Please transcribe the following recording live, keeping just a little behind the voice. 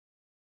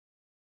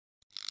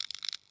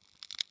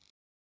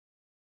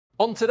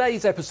On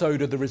today's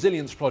episode of the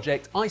Resilience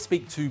Project, I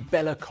speak to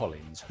Bella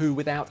Collins, who,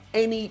 without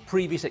any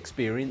previous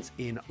experience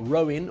in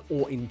rowing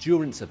or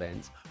endurance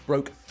events,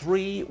 broke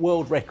 3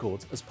 world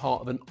records as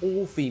part of an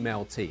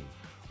all-female team,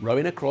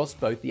 rowing across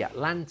both the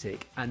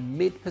Atlantic and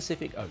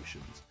mid-Pacific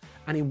Oceans,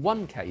 and in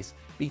one case,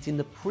 beating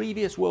the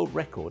previous world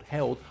record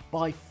held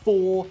by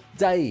 4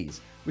 days,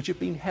 which had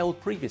been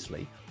held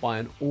previously by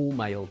an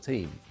all-male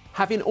team.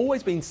 Having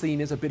always been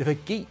seen as a bit of a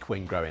geek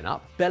when growing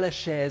up, Bella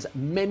shares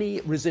many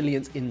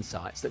resilience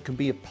insights that can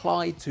be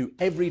applied to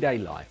everyday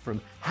life,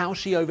 from how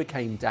she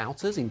overcame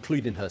doubters,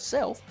 including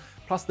herself,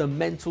 plus the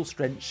mental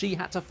strength she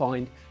had to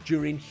find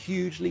during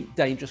hugely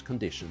dangerous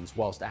conditions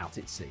whilst out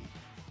at sea,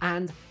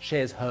 and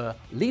shares her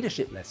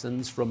leadership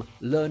lessons from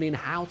learning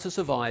how to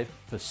survive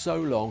for so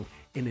long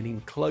in an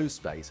enclosed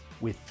space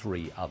with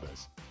 3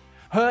 others.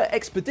 Her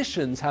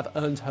expeditions have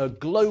earned her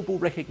global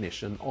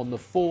recognition on the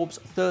Forbes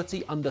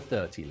 30 Under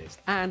 30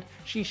 list, and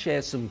she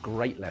shares some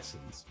great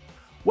lessons.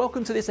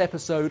 Welcome to this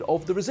episode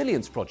of The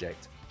Resilience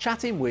Project,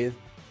 chatting with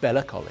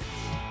Bella Collins.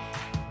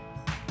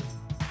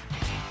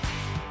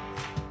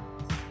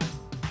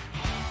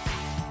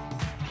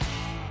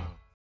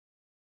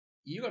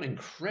 You got an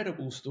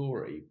incredible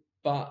story,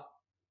 but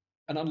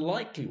an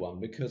unlikely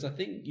one, because I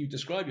think you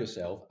describe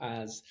yourself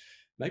as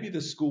maybe the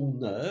school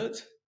nerd,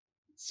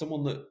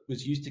 someone that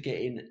was used to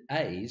getting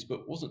A's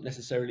but wasn't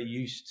necessarily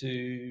used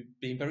to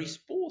being very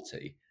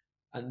sporty.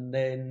 And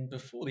then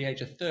before the age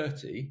of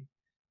 30,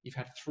 you've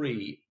had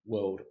 3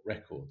 world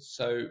records.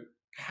 So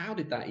how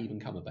did that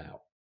even come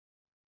about?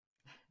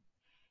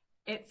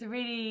 It's a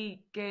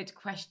really good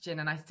question,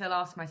 and I still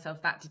ask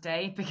myself that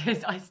today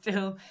because I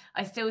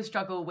still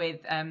struggle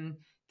with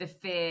the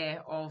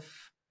fear of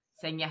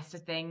saying yes to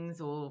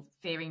things or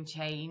fearing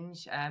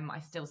change.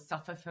 I still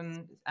suffer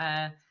from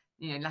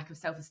lack of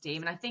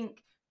self-esteem, and I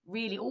think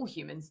really all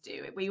humans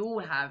do. We all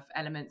have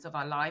elements of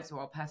our lives or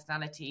our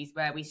personalities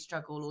where we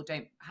struggle or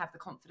don't have the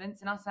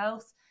confidence in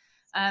ourselves.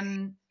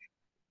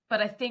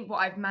 But I think what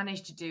I've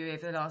managed to do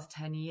over the last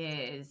 10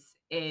 years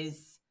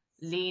is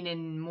lean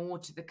in more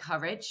to the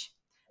courage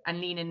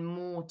and lean in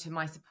more to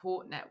my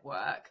support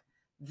network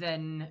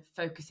than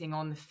focusing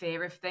on the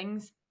fear of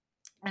things.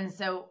 And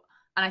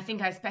I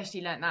think I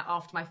especially learned that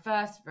after my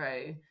first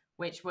row,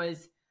 which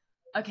was,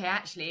 okay,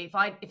 actually, if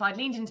I'd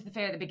leaned into the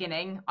fear at the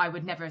beginning, I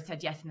would never have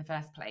said yes in the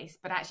first place.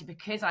 But actually,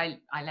 because I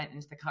leaned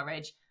into the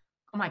courage,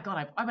 oh my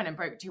God, I went and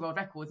broke 2 world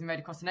records and rowed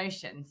across an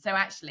ocean. So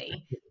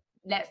actually,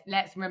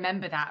 let's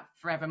remember that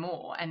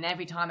forevermore. And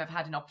every time I've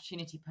had an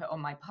opportunity put on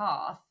my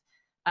path,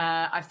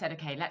 I've said,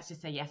 okay, let's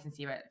just say yes and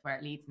see where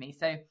it leads me.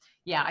 So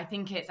yeah, I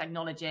think it's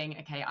acknowledging,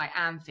 okay, I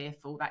am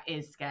fearful. That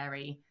is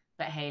scary.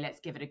 But hey,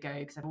 let's give it a go,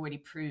 because I've already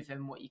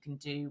proven what you can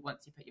do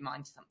once you put your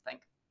mind to something.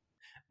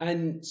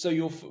 And so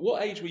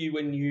what age were you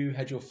when you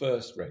had your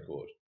first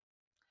record?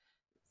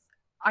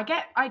 I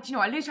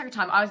lose track of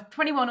time. I was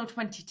 21 or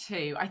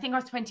 22. I think I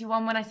was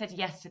 21 when I said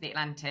yes to the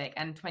Atlantic,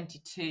 and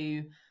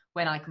 22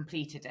 when I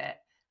completed it.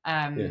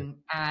 And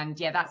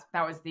yeah, that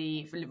was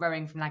the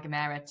rowing from La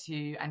Gomera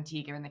to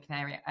Antigua in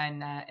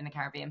the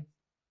Caribbean.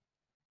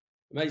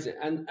 Amazing.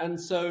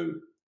 And so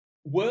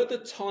were there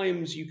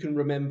times you can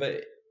remember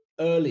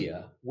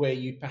earlier where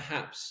you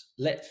perhaps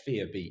let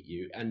fear beat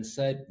you and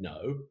said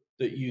no,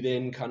 that you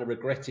then kind of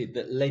regretted,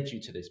 that led you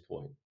to this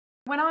point?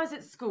 When I was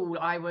at school,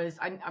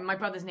 my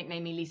brother's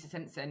nicknamed me Lisa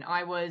Simpson.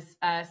 I was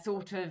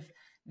sort of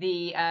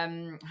the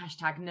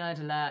hashtag nerd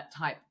alert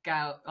type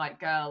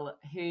girl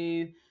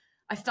who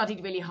I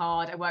studied really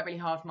hard. I worked really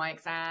hard for my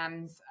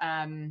exams,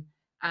 and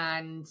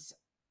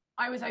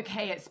I was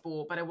okay at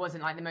sport, but I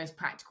wasn't like the most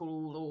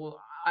practical, or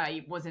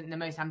I wasn't the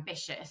most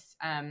ambitious.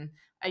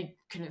 I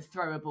couldn't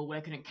throw a ball, I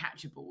couldn't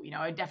catch a ball.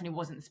 I definitely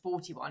wasn't the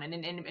sporty one.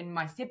 And in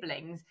my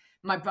siblings,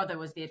 my brother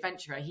was the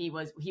adventurer. He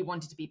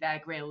wanted to be Bear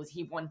Grylls.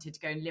 He wanted to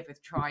go and live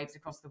with tribes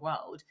across the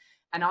world.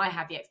 And I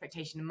had the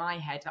expectation in my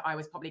head that I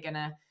was probably going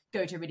to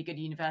go to a really good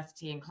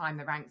university and climb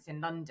the ranks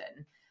in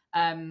London.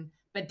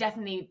 But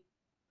definitely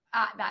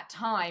at that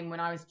time, when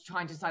I was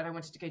trying to decide if I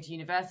wanted to go to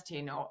university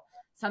or not,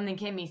 something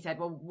in me said,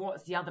 well,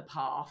 what's the other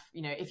path?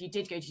 If you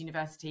did go to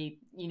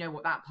university, you know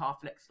what that path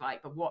looks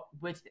like, but what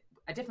would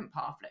a different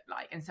path look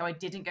like? And so I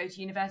didn't go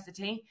to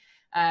university.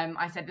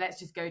 I said, let's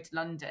just go to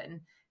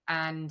London.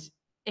 And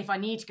if I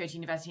need to go to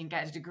university and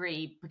get a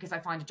degree because I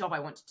find a job I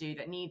want to do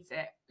that needs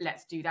it,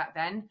 let's do that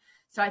then.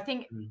 So I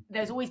think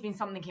there's always been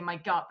something in my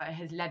gut that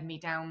has led me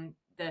down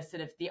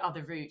the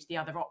other route, the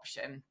other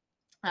option.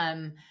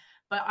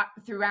 But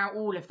throughout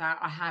all of that,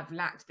 I have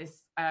lacked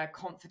this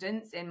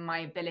confidence in my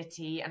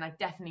ability, and I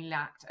definitely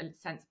lacked a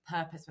sense of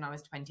purpose when I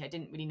was 20. I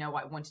didn't really know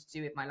what I wanted to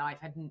do with my life.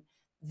 I had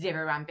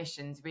 0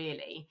 ambitions,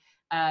 really,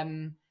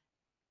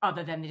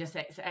 other than just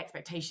the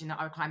expectation that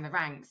I would climb the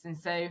ranks. And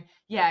so,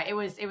 yeah, it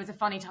was a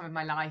funny time of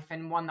my life,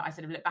 and one that I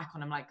sort of look back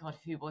on. I'm like, God,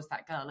 who was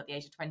that girl at the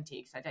age of 20?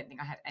 Because I don't think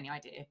I had any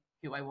idea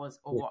who I was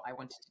or what I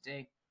wanted to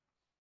do.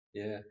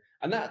 Yeah.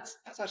 And that's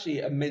actually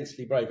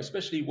immensely brave,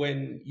 especially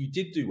when you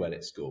did do well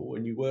at school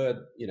and you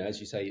were, as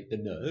you say, the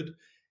nerd.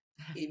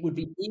 it would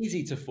be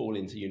easy to fall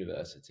into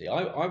university.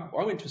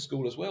 I went to a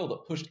school as well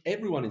that pushed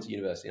everyone into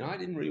university, and I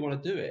didn't really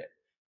want to do it.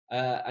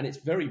 And it's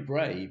very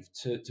brave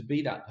to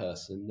be that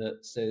person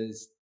that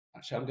says,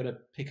 actually, I'm going to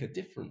pick a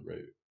different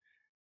route.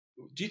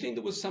 Do you think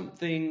there was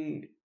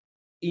something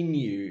in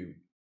you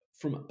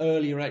from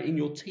earlier in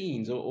your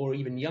teens or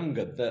even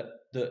younger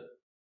that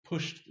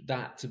pushed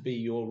that to be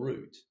your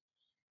route?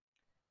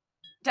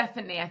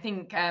 Definitely. I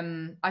think I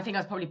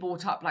was probably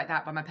brought up like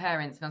that by my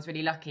parents, and I was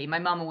really lucky. My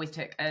mum always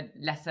took a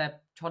lesser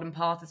trodden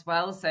path as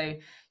well. So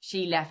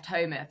she left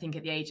home, I think,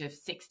 at the age of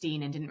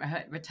 16 and didn't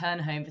return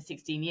home for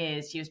 16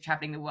 years. She was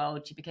traveling the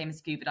world. She became a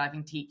scuba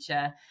diving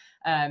teacher,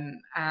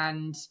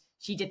 and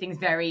she did things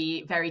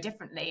very, very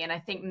differently. And I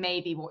think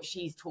maybe what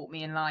she's taught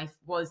me in life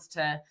was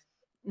to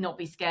not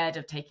be scared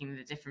of taking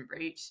the different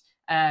route,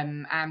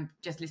 and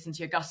just listen to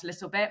your gut a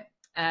little bit.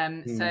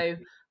 So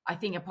I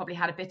think I probably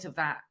had a bit of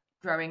that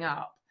growing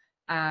up.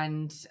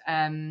 And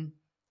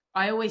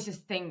I always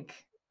just think,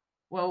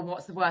 well,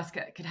 what's the worst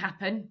that could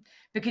happen?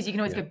 Because you can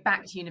always go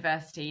back to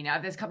university. You know,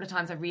 there's a couple of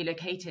times I've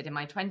relocated in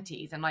my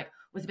 20s and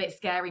was a bit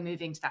scary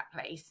moving to that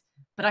place,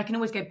 but I can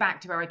always go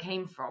back to where I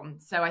came from.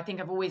 So I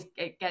think I've always,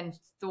 again,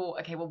 thought,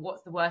 okay, well,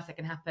 what's the worst that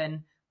can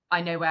happen?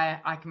 I know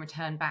where I can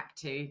return back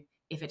to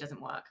if it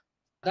doesn't work.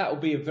 That will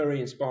be a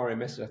very inspiring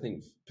message, I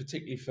think,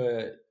 particularly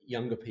for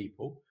younger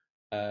people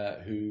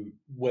who,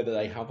 whether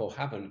they have or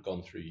haven't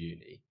gone through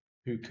uni,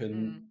 who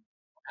can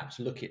perhaps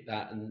look at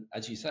that and,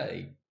 as you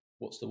say,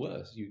 what's the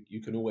worst?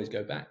 You can always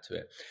go back to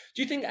it.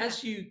 Do you think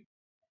as you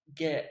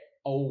get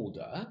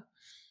older,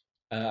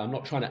 I'm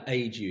not trying to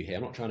age you here,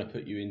 I'm not trying to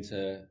put you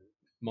into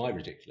my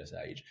ridiculous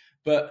age,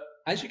 but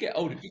as you get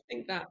older, do you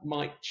think that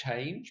might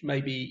change?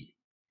 Maybe,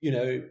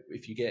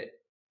 if you get,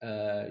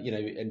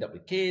 end up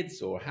with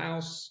kids or a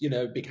house,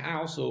 big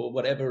house or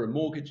whatever, and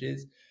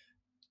mortgages,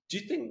 do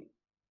you think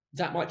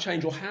that might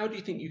change? Or how do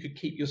you think you could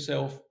keep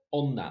yourself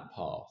on that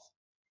path?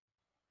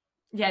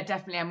 Yeah,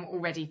 definitely. I'm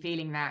already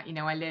feeling that.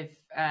 I live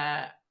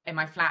in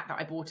my flat that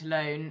I bought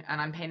alone, and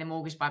I'm paying the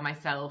mortgage by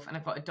myself, and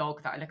I've got a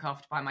dog that I look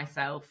after by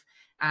myself,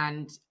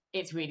 and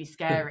it's really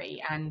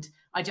scary. And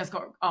I just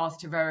got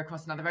asked to row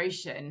across another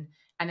ocean,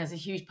 and there's a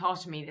huge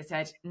part of me that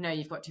said, no,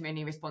 you've got too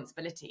many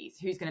responsibilities.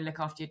 Who's going to look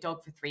after your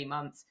dog for 3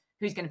 months?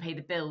 Who's going to pay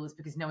the bills?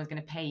 Because no one's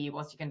going to pay you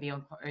whilst you're going to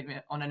be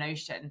on an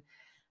ocean.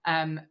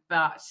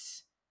 But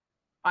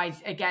I,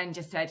 again,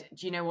 just said,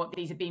 do you know what?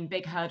 These have been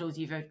big hurdles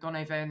you've gone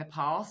over in the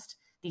past.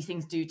 These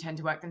things do tend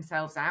to work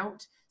themselves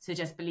out. So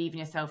just believe in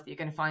yourself that you're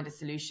going to find a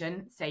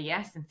solution, say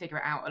yes, and figure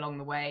it out along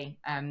the way.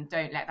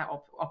 Don't let that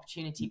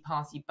opportunity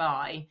pass you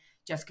by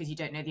just because you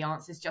don't know the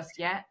answers just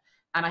yet.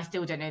 And I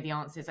still don't know the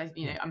answers.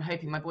 I'm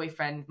hoping my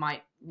boyfriend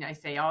might,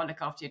 say, "I'll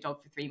look after your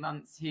dog for 3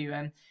 months."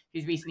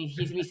 He's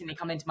recently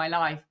come into my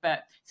life,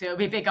 but so it'll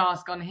be a big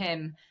ask on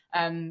him.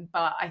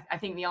 But I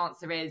think the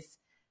answer is,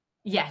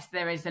 yes,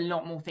 there is a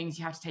lot more things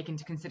you have to take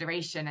into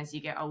consideration as you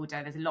get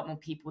older. There's a lot more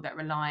people that are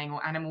relying,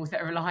 or animals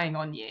that are relying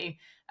on you.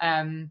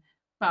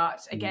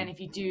 But again, if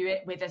you do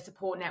it with a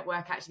support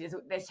network, actually,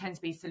 there tends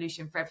to be a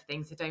solution for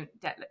everything. So don't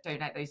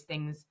let those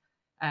things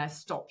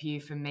stop you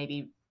from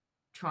maybe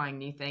trying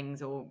new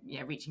things or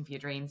reaching for your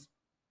dreams.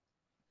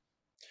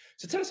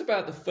 So tell us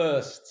about the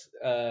first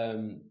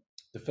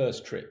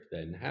trip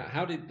then.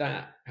 How did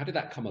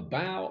that come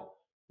about?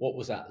 What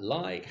was that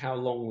like? How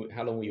long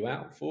were you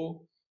out for?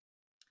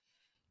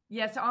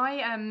 Yeah, so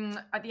I,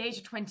 at the age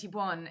of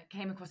 21,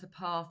 came across a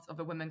path of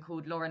a woman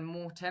called Lauren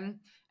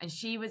Morton, and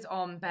she was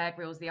on Bear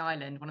Grylls The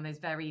Island, one of those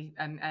very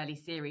early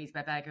series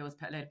where Bear Grylls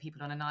put a load of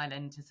people on an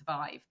island to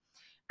survive.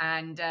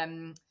 And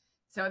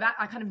so that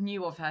I kind of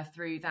knew of her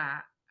through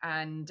that.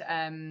 And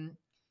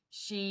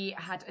she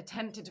had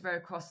attempted to row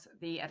across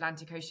the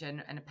Atlantic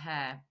Ocean in a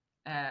pair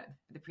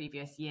the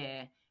previous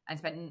year, and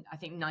spent, I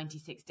think,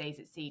 96 days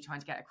at sea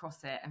trying to get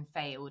across it, and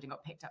failed and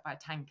got picked up by a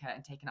tanker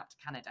and taken up to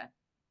Canada.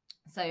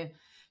 So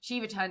she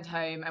returned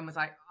home and was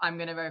like, I'm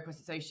going to row across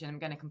this ocean. I'm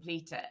going to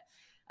complete it.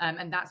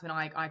 And that's when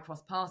I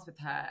crossed paths with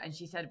her. And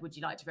she said, would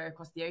you like to row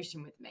across the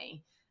ocean with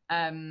me?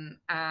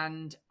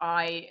 And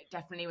I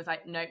definitely was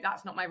like, no,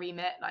 that's not my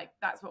remit. Like,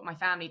 that's what my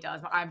family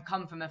does. But I've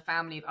come from a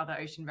family of other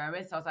ocean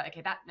rowers. So I was like,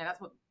 okay,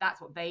 that's what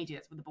they do.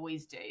 That's what the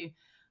boys do.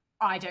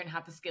 I don't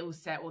have the skill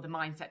set or the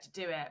mindset to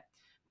do it.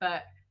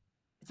 But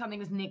something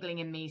was niggling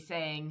in me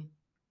saying,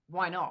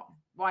 why not?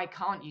 Why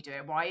can't you do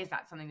it? Why is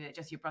that something that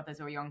just your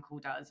brothers or your uncle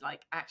does?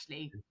 Like,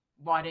 actually,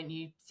 why don't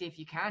you see if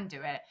you can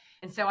do it?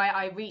 And so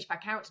I reached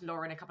back out to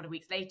Lauren a couple of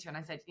weeks later, and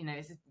I said,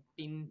 this has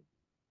been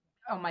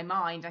on my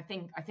mind. I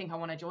think I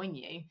want to join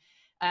you.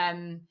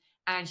 And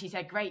she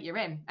said, great, you're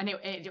in. And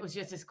it was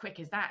just as quick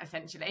as that,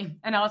 essentially.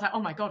 And I was like,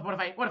 oh my God, what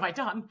have I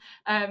done?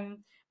 And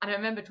I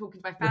remember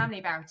talking to my family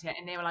about it,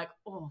 and they were like,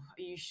 oh,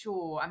 are you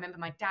sure? I remember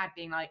my dad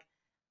being like,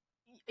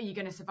 are you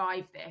going to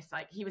survive this?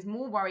 Like, he was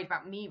more worried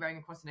about me rowing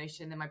across an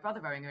ocean than my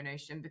brother rowing an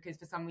ocean, because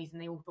for some reason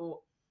they all thought,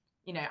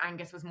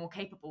 Angus was more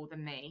capable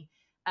than me.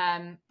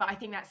 But I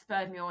think that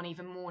spurred me on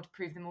even more to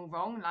prove them all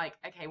wrong. Like,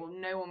 okay, well,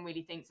 no one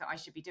really thinks that I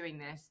should be doing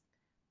this.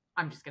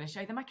 I'm just going to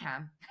show them I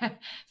can.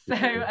 So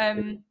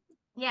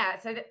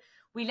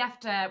We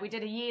left, we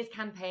did a year's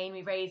campaign.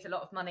 We raised a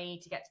lot of money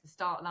to get to the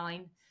start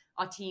line.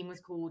 Our team was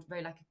called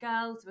Row Like a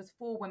Girl. So it was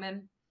 4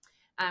 women.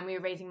 And we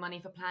were raising money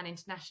for Plan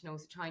International,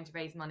 so trying to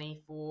raise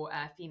money for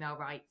female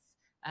rights.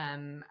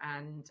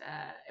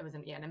 It was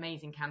an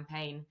amazing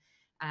campaign.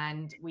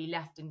 And we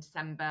left in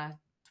December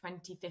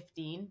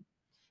 2015.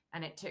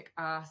 And it took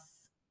us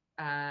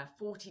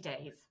 40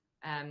 days.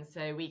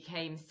 So we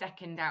came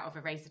second out of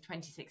a race of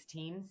 26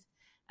 teams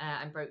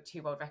and broke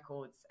 2 world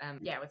records.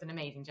 It was an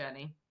amazing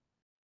journey.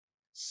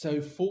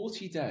 So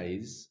 40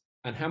 days,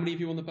 and how many of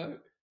you on the boat?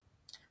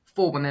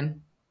 4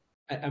 women.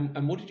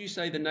 And what did you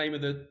say the name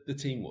of the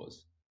team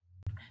was?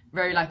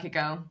 Row Like a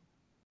Girl.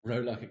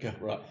 Row Like a Girl,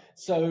 right.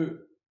 So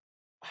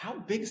how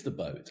big's the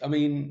boat? I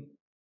mean,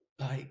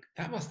 like,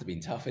 that must have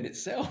been tough in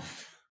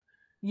itself.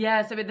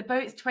 Yeah, so the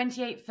boat's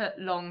 28 foot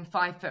long,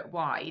 5 foot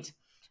wide,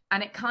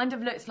 and it kind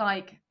of looks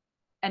like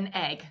an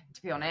egg,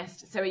 to be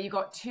honest. So you've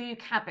got 2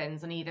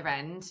 cabins on either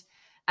end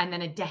and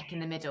then a deck in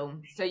the middle.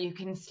 So you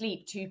can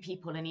sleep 2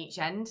 people in each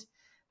end.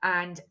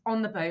 And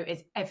on the boat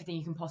is everything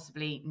you can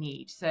possibly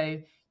need.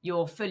 So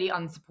you're fully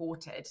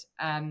unsupported.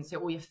 So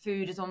all your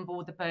food is on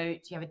board the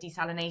boat. You have a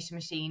desalination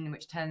machine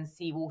which turns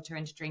seawater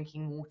into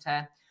drinking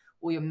water,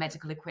 all your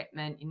medical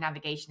equipment, your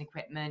navigation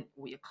equipment,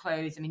 all your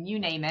clothes. I mean, you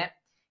name it,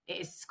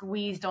 it is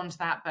squeezed onto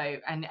that boat,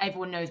 and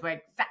everyone knows where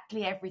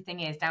exactly everything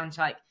is, down to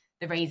like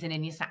the raisin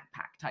in your sack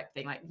pack type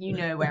thing. Like, you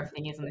know where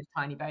everything is on this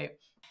tiny boat.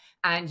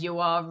 And you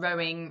are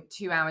rowing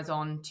 2 hours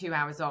on, 2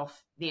 hours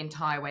off the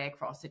entire way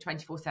across. So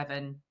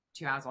 24/7,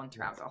 2 hours on,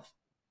 2 hours off.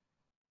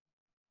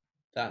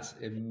 That's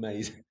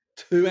amazing.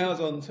 2 hours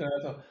on, 2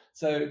 hours off.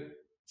 So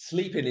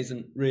sleeping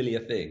isn't really a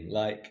thing.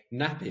 Like,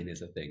 napping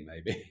is a thing,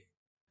 maybe.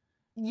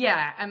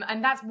 Yeah,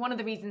 and that's one of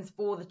the reasons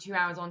for the 2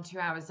 hours on, 2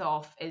 hours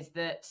off, is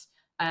that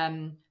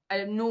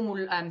a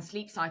normal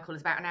sleep cycle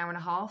is about an hour and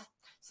a half.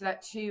 So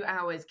that 2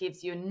 hours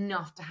gives you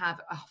enough to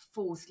have a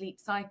full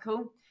sleep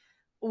cycle.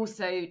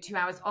 Also, 2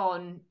 hours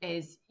on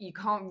is you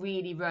can't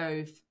really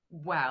row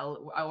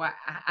well or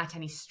at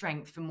any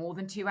strength for more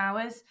than 2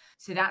 hours.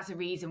 So that's a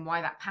reason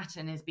why that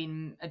pattern has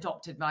been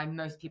adopted by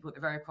most people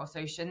that row across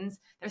oceans.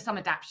 There are some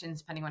adaptations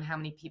depending on how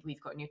many people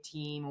you've got in your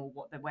team or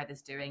what the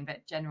weather's doing,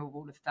 but general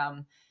rule of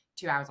thumb,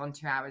 2 hours on,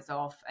 2 hours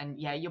off. And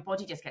yeah, your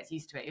body just gets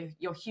used to it.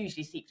 You're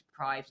hugely sleep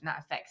deprived, and that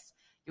affects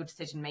your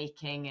decision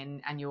making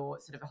and your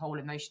sort of a whole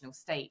emotional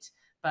state.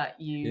 But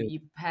you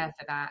prepare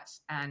for that,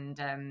 and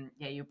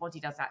your body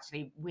does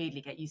actually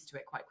weirdly get used to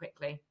it quite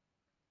quickly.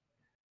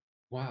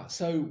 Wow.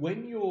 So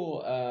when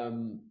your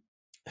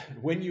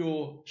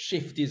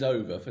shift is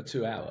over for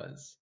 2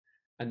 hours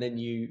and then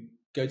you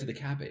go to the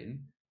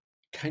cabin,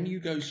 can you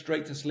go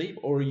straight to sleep,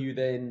 or are you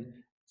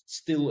then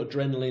still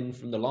adrenaline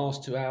from the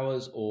last 2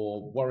 hours,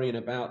 or worrying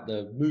about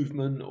the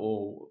movement,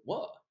 or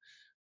what?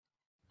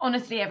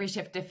 Honestly, every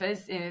shift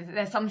differs.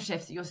 There's some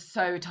shifts that you're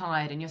so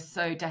tired and you're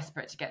so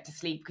desperate to get to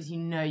sleep because you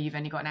know you've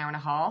only got an hour and a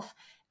half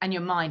and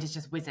your mind is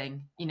just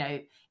whizzing. You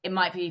know, it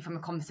might be from a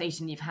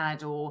conversation you've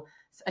had or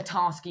a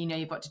task you know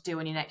you've got to do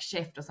on your next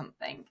shift or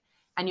something,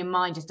 and your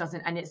mind just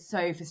doesn't, and it's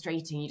so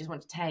frustrating. You just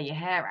want to tear your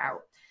hair out.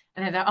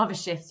 And then there are other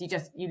shifts you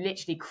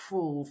literally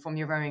crawl from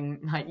your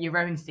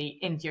rowing seat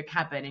into your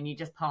cabin and you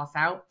just pass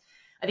out.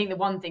 I think the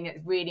one thing that's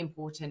really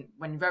important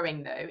when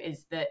rowing, though,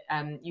 is that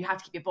you have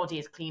to keep your body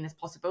as clean as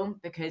possible,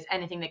 because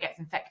anything that gets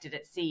infected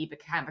at sea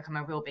can become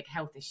a real big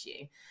health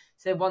issue.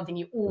 So one thing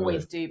you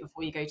always do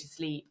before you go to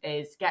sleep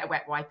is get a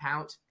wet wipe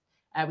out.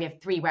 We have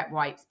 3 wet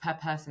wipes per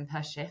person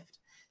per shift,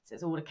 so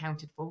it's all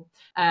accounted for.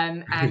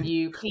 And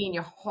you clean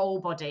your whole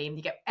body, and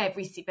you get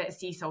every bit of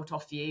sea salt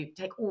off you,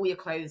 take all your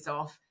clothes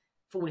off,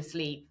 fall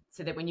asleep,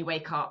 so that when you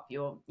wake up,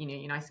 you're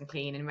nice and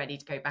clean and ready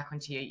to go back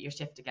onto your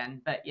shift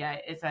again. But yeah,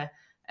 it's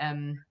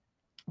an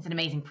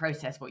amazing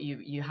process what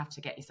you have to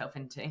get yourself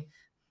into.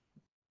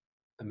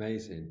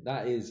 Amazing.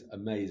 That is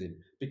amazing,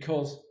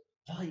 because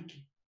like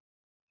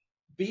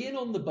being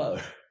on the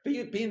boat,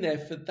 being there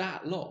for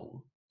that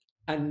long,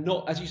 and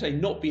not, as you say,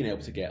 not being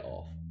able to get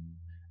off,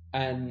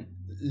 and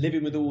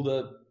living with all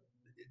the,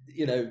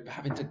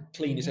 having to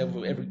clean yourself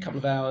every couple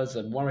of hours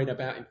and worrying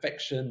about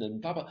infection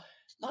and blah blah,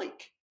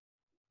 like,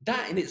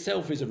 that in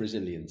itself is a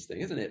resilience thing,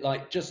 isn't it?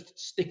 Like, just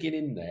sticking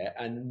in there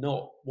and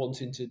not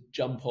wanting to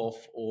jump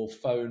off or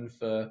phone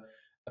for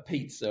a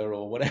pizza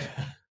or whatever.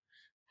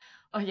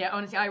 Oh yeah,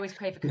 honestly, I always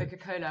crave for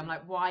Coca-Cola. I'm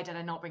like, why did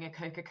I not bring a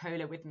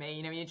Coca-Cola with me?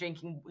 You know, when you're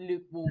drinking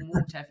lukewarm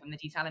water from the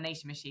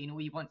desalination machine,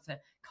 or you want a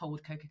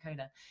cold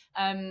Coca-Cola.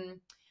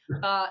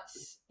 But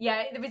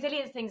yeah, the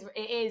resilience things,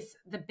 it is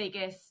the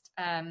biggest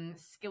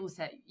skill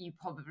set you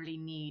probably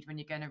need when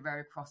you're going to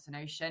row across an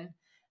ocean.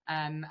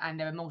 And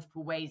there are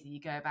multiple ways that you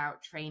go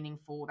about training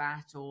for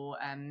that, or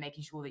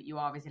making sure that you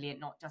are resilient,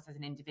 not just as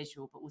an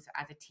individual, but also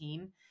as a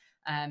team.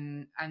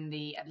 And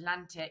the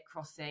Atlantic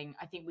crossing,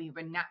 I think we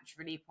were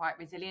naturally quite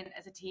resilient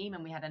as a team,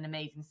 and we had an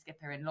amazing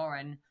skipper in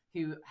Lauren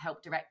who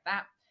helped direct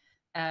that.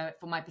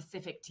 For my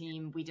Pacific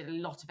team, we did a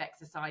lot of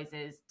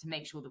exercises to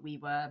make sure that we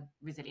were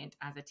resilient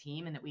as a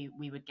team, and that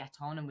we would get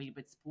on and we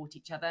would support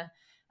each other.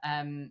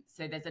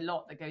 So there's a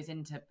lot that goes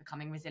into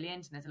becoming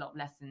resilient, and there's a lot of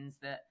lessons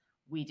that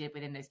we did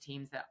within those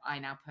teams that I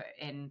now put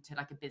into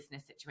like a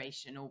business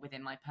situation or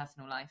within my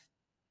personal life.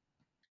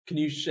 Can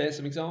you share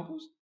some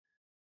examples?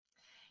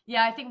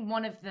 Yeah, I think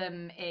one of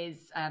them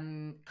is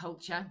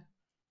culture.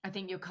 I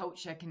think your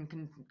culture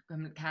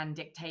can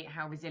dictate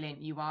how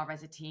resilient you are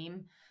as a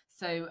team.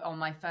 So on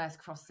my first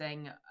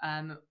crossing,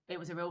 it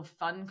was a real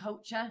fun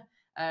culture.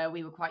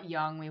 We were quite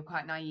young, we were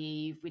quite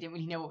naive. We didn't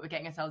really know what we were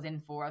getting ourselves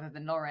in for other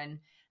than Lauren.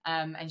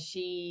 And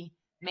she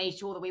made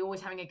sure that we were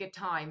always having a good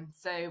time.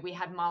 So we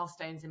had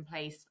milestones in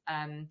place.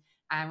 And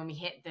when we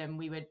hit them,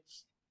 we would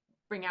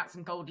bring out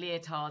some gold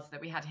leotards that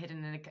we had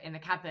hidden in the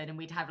cupboard, and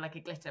we'd have like a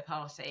glitter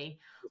party,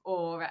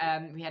 or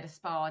we had a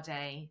spa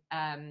day,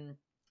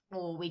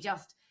 or we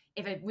just,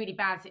 if a really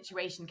bad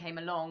situation came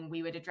along,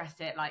 we would address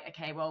it like,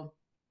 okay, well,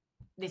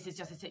 this is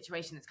just a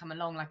situation that's come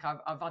along, like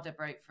our rudder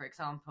broke, for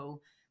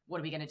example. What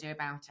are we going to do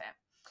about it?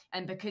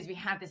 And because we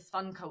had this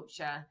fun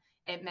culture,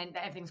 it meant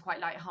that everything's quite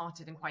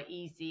lighthearted and quite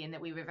easy, and that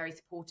we were very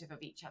supportive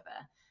of each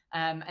other,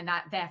 and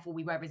that therefore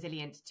we were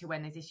resilient to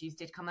when those issues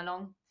did come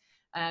along.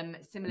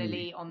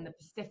 Similarly, on the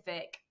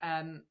Pacific,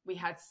 we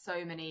had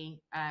so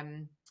many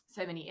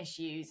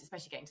issues,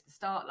 especially getting to the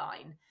start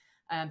line.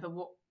 But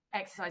what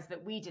exercise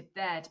that we did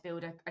there to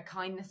build a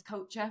kindness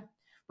culture,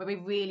 where we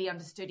really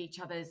understood each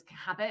other's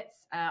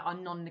habits, our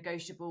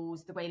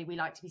non-negotiables, the way we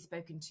like to be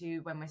spoken to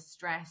when we're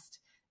stressed,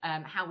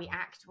 how we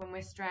act when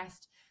we're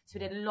stressed. So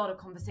we did a lot of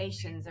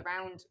conversations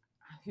around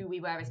who we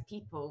were as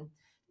people.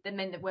 That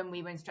meant that when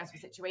we were in stressful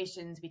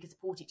situations, we could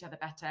support each other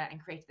better and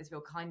create this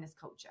real kindness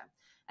culture.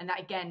 And that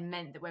again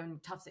meant that when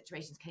tough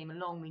situations came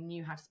along, we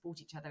knew how to support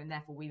each other, and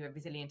therefore we were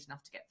resilient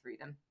enough to get through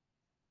them.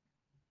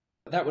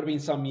 That would have been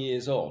some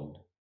years on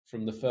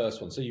from the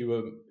first one. So you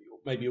were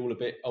maybe all a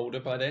bit older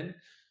by then?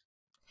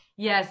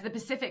 Yeah, so the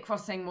Pacific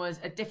crossing was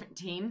a different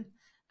team.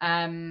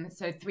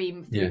 So three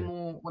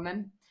more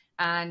women.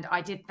 And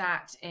I did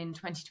that in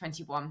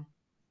 2021.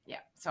 Yeah,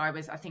 so I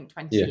was, I think,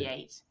 28. Yeah.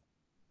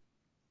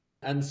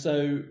 And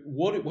so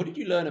what did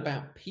you learn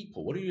about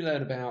people? What did you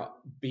learn about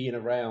being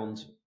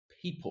around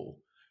people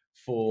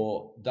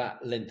for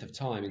that length of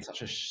time in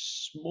such a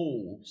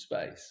small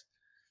space?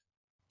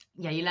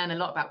 Yeah, you learn a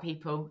lot about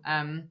people.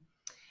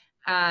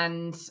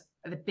 And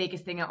the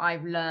biggest thing that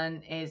I've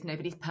learned is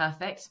nobody's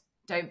perfect.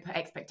 Don't put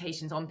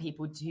expectations on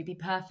people to be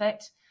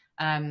perfect.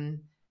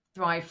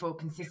 Thrive for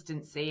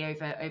consistency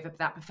over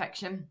that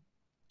perfection.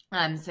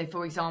 So,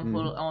 for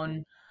example,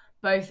 on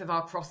both of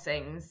our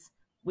crossings,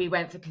 we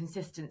went for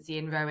consistency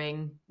in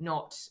rowing,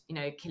 not,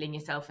 killing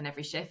yourself in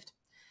every shift.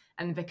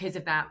 And because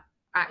of that,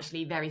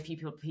 actually very few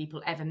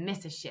people ever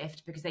miss a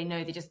shift, because they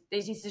know they just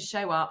need to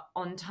show up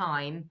on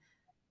time,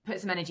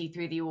 put some energy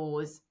through the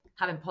oars,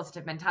 having a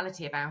positive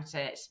mentality about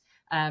it.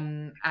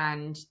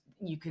 And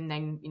you can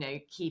then,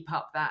 keep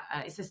up that,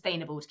 it's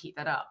sustainable to keep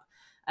that up.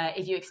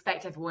 If you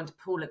expect everyone to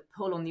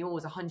pull on the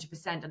oars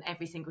 100% on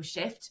every single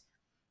shift,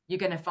 you're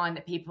going to find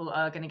that people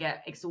are going to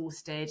get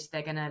exhausted,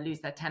 they're going to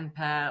lose their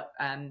temper,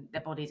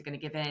 their bodies are going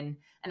to give in,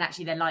 and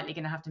actually they're likely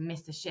going to have to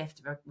miss the shift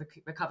to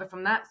recover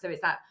from that. So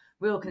it's that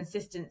real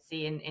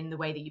consistency in the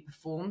way that you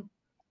perform.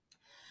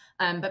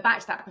 But back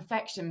to that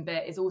perfection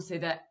bit is also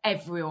that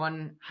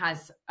everyone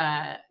has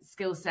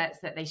skill sets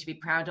that they should be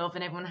proud of,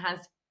 and everyone has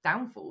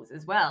downfalls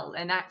as well.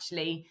 And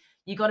actually,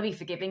 you got to be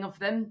forgiving of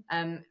them,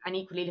 and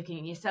equally looking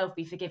at yourself,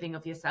 be forgiving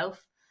of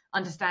yourself.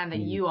 Understand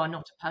that you are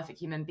not a perfect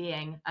human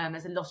being.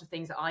 There's a lot of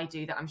things that I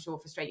do that I'm sure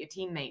frustrate your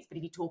teammates, but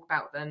if you talk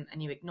about them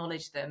and you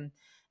acknowledge them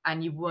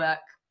and you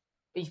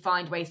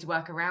find ways to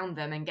work around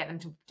them and get them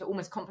to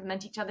almost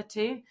complement each other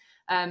too,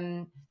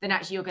 then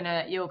actually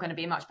you're gonna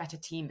be a much better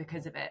team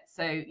because of it.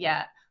 So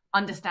yeah,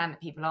 understand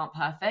that people aren't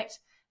perfect.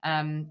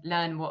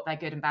 Learn what their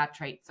good and bad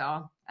traits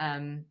are,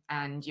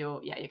 and you're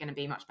going to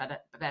be a much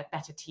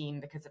better team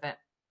because of it.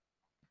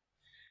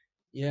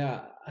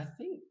 Yeah, I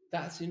think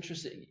that's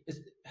interesting. It's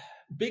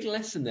a big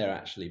lesson there,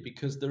 actually,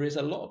 because there is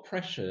a lot of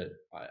pressure,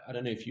 I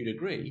don't know if you'd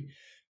agree,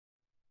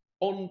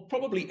 on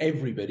probably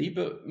everybody,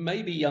 but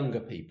maybe younger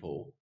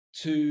people,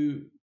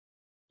 to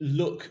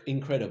look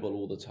incredible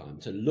all the time,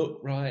 to look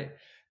right,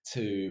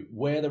 to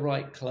wear the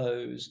right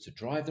clothes, to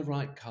drive the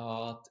right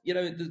car.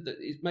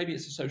 Maybe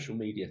it's a social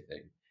media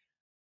thing.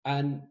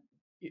 And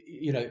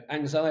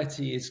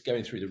anxiety is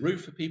going through the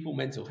roof for people.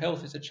 Mental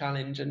health is a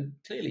challenge, and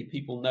clearly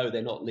people know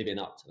they're not living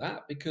up to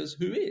that, because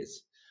who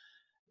is?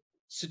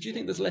 So do you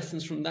think there's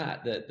lessons from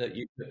that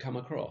you come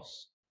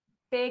across?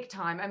 Big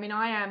time. I mean,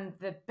 I am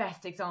the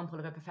best example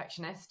of a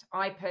perfectionist.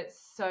 I put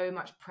so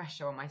much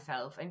pressure on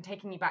myself. And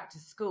taking you back to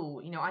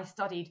school, I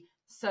studied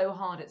so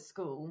hard at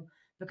school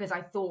because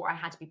I thought I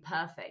had to be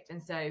perfect.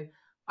 And so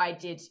I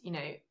did,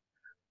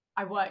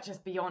 I worked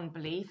just beyond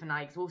belief, and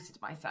I exhausted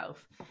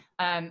myself.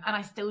 And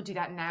I still do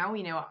that now.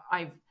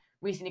 I've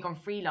recently gone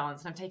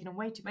freelance and I've taken on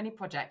way too many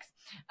projects.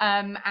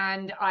 And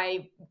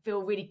I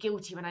feel really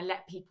guilty when I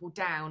let people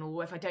down,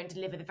 or if I don't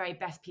deliver the very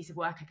best piece of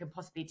work I can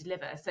possibly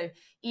deliver. So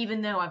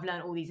even though I've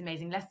learned all these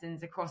amazing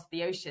lessons across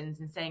the oceans,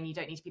 and saying you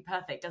don't need to be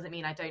perfect doesn't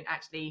mean I don't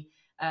actually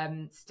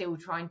still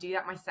try and do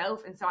that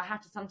myself. And so I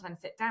have to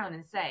sometimes sit down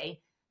and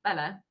say,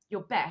 Bella,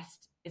 your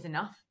best is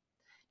enough.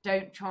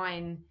 Don't try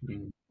and,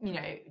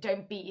 Mm.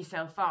 don't beat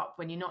yourself up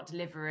when you're not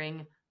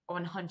delivering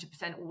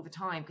 100% all the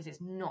time, because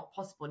it's not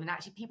possible. And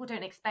actually, people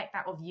don't expect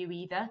that of you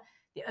either.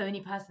 The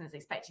only person that's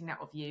expecting that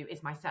of you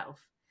is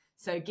myself.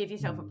 So give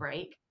yourself a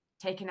break,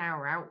 take an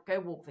hour out, go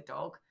walk the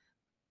dog.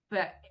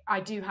 But I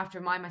do have to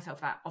remind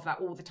myself of that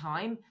all the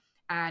time.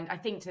 And I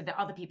think to the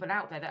other people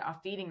out there that are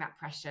feeling that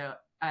pressure,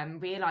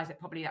 realize that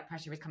probably that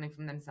pressure is coming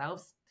from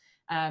themselves,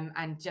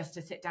 and just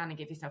to sit down and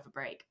give yourself a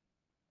break.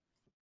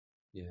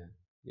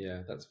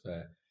 Yeah, that's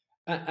fair.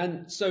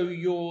 And so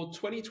your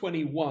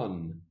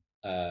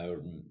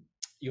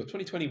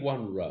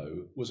 2021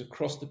 row was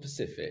across the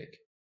Pacific,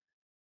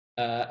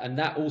 and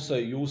that also,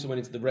 you also went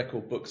into the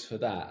record books for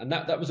that, and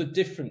that was a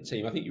different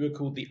team. I think you were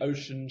called the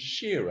Ocean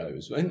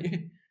Sheroes, weren't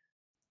you?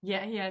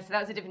 Yeah. So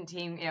that was a different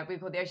team. Yeah, we were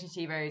called the Ocean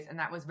Sheroes, and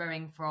that was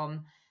rowing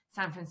from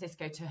San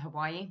Francisco to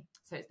Hawaii.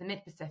 So it's the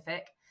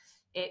mid-Pacific.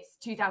 It's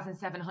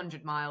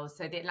 2,700 miles.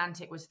 So the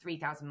Atlantic was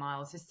 3,000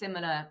 miles. So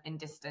similar in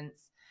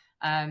distance.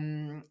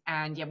 And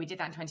yeah, we did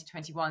that in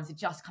 2021. So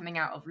just coming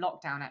out of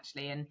lockdown,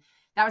 actually. And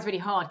that was really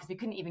hard because we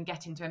couldn't even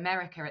get into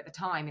America at the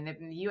time. And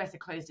the US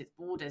had closed its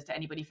borders to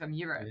anybody from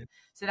Europe. Yeah.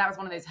 So that was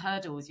one of those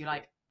hurdles. You're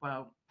like,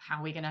 well, how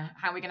are we gonna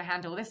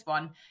handle this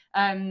one?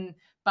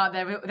 But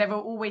there were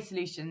always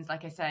solutions,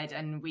 like I said,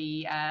 and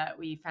we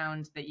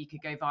found that you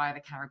could go via the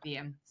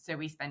Caribbean. So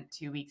we spent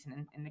 2 weeks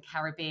in the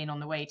Caribbean on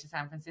the way to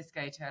San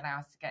Francisco to allow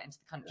us to get into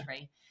the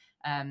country.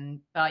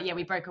 But yeah,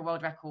 we broke a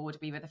world record.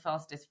 We were the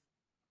fastest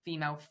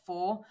female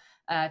four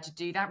to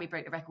do that. We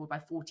broke the record by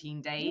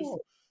 14 days. Whoa.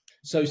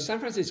 So San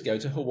Francisco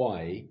to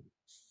Hawaii,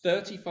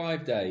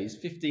 35 days,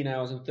 15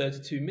 hours and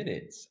 32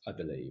 minutes, I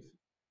believe.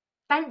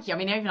 Thank you. I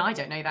mean, even I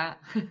don't know that.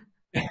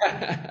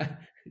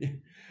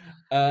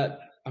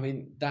 I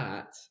mean,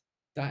 that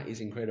is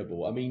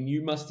incredible. I mean,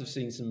 you must have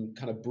seen some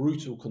kind of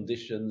brutal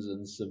conditions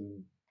and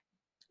some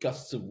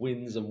gusts of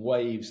winds and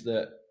waves.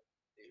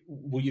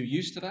 Were you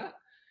used to that?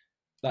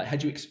 Like,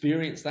 had you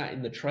experienced that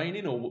in the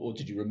training, or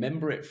did you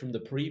remember it from the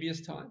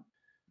previous time?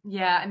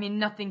 Yeah, I mean,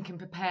 nothing can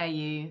prepare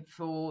you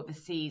for the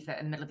seas that are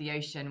in the middle of the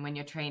ocean when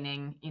you're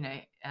training,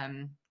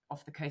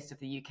 off the coast of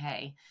the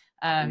UK.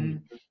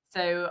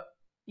 So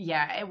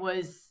yeah, it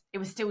was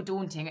still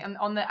daunting. And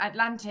on the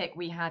Atlantic,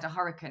 we had a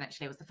hurricane.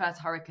 Actually, it was the first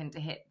hurricane to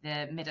hit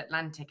the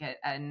mid-Atlantic at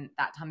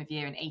that time of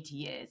year in 80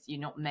 years. You're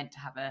not meant to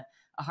have a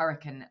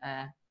hurricane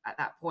at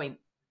that point.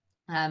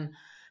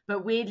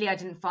 But weirdly, I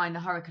didn't find the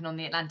hurricane on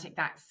the Atlantic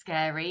that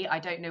scary. I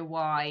don't know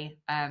why.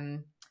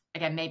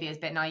 Again, maybe it was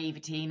a bit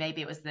naivety.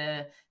 Maybe it was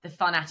the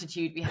fun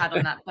attitude we had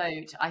on that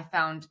boat. I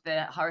found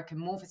the hurricane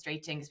more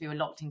frustrating because we were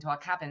locked into our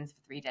cabins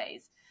for 3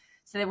 days.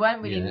 So there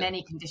weren't really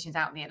many conditions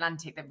out in the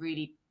Atlantic that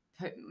really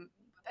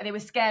they were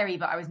scary,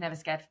 but I was never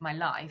scared for my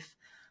life.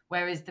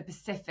 Whereas the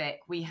Pacific,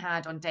 we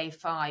had on day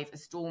 5 a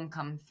storm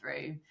come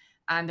through,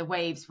 and the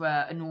waves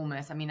were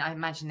enormous. I mean, I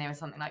imagine there was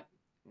something like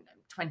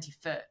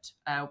 20-foot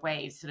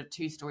waves, sort of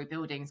 2-story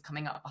buildings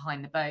coming up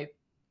behind the boat.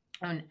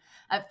 And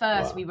at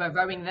first we were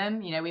rowing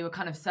them, we were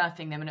kind of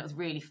surfing them, and it was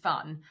really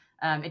fun.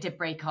 It did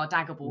break our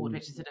dagger board,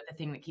 which is sort of the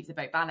thing that keeps the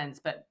boat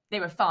balanced, but they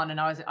were fun, and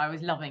I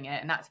was loving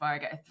it, and that's where I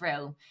get a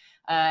thrill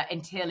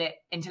until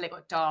it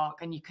got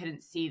dark and you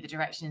couldn't see the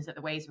directions that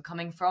the waves were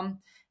coming from,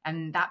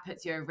 and that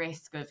puts you at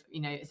risk of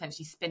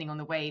essentially spinning on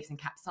the waves and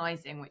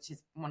capsizing, which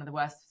is one of the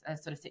worst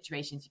sort of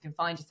situations you can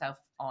find yourself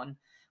on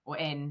or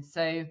in.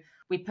 So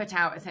we put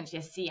out essentially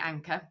a sea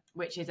anchor,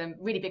 which is a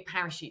really big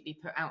parachute that you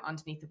put out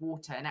underneath the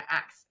water, and it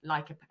acts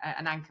like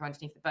an anchor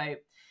underneath the boat.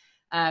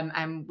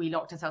 And we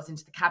locked ourselves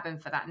into the cabin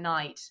for that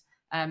night.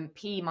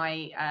 P,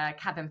 my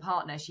cabin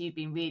partner, she'd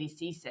been really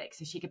seasick,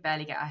 so she could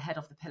barely get her head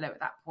off the pillow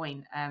at that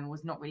point,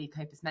 was not really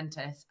compos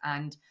mentis.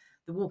 And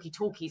the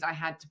walkie-talkies I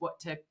had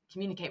to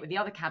communicate with the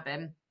other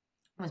cabin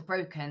was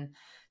broken.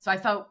 So I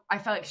felt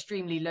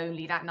extremely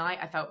lonely that night.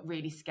 I felt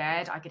really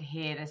scared. I could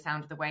hear the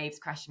sound of the waves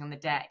crashing on the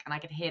deck, and I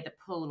could hear the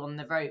pull on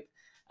the rope,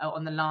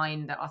 on the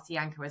line that our sea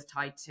anchor was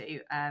tied to.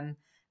 And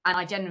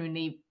I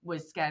genuinely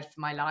was scared for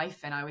my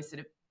life, and I was sort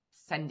of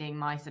sending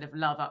my sort of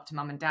love up to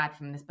mum and dad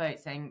from this boat,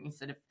 saying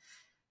sort of,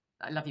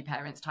 I love you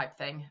parents type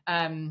thing.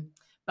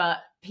 But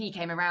P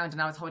came around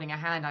and I was holding her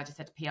hand. I just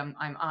said to P, I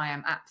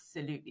am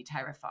absolutely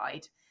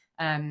terrified.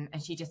 And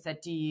she just said,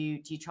 do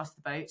you trust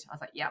the boat? I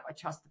was like, yeah, I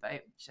trust the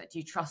boat. She said, do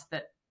you trust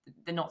that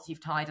the knots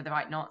you've tied are the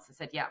right knots? I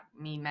said, yeah,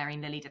 me, Mary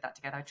and Lily did that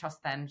together. I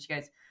trust them. She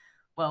goes,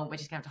 well, we're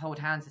just going to have to hold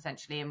hands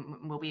essentially, and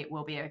we'll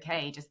be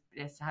okay. Just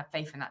have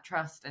faith in that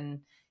trust. And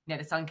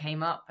the sun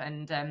came up,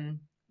 and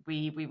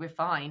we were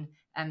fine.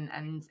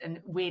 And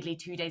weirdly,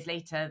 2 days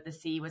later, the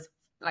sea was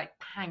like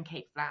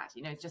pancake flat.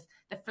 It's just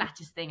the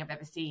flattest thing I've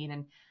ever seen.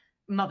 And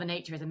Mother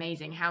Nature is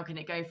amazing. How can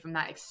it go from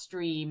that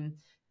extreme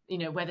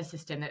weather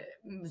system that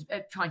was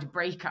trying to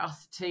break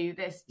us to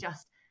this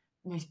just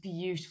most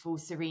beautiful,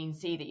 serene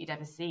sea that you'd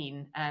ever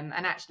seen?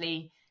 And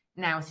actually,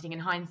 now sitting in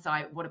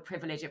hindsight, what a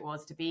privilege it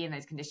was to be in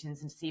those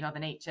conditions and to see Mother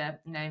Nature,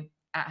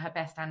 at her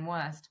best and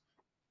worst.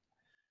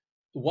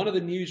 One of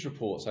the news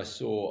reports I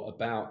saw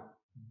about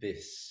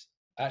this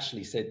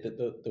actually said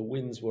that the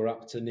winds were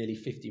up to nearly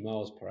 50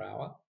 miles per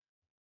hour.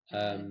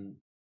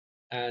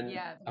 And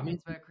Yeah, the I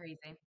mean, winds were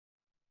crazy.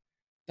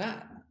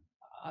 that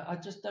I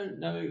just don't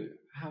know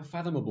how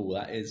fathomable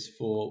that is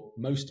for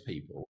most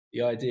people.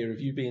 The idea of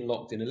you being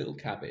locked in a little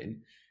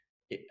cabin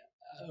it,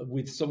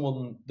 with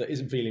someone that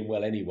isn't feeling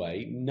well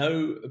anyway,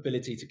 no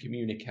ability to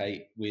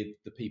communicate with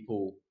the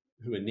people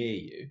who are near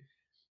you,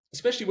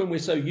 especially when we're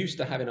so used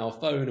to having our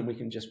phone and we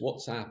can just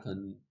WhatsApp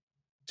and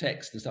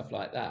text and stuff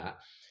like that.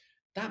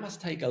 That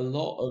must take a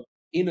lot of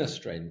inner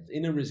strength,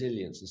 inner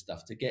resilience and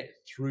stuff to get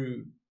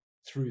through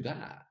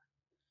that.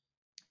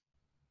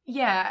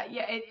 Yeah,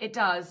 it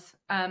does.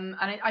 And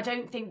I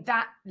don't think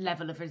that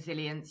level of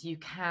resilience you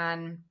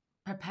can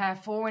prepare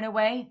for in a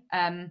way.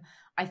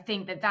 I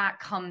think that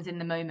comes in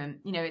the moment.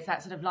 You know, it's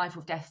that sort of life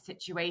or death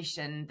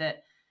situation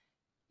that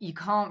you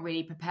can't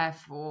really prepare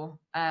for.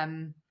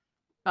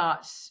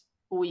 But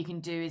all you can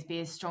do is be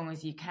as strong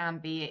as you can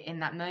be in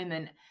that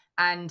moment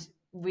and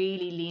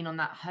really lean on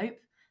that hope.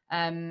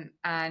 And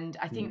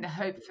I think the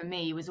hope for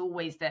me was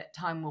always that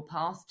time will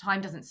pass.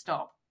 Time doesn't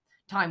stop.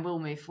 Time will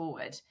move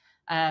forward.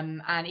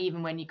 And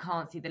even when you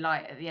can't see the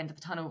light at the end of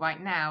the tunnel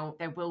right now,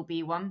 there will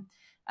be one,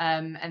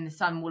 and the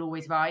sun will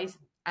always rise.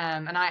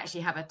 And I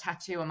actually have a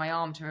tattoo on my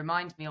arm to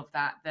remind me of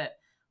that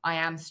I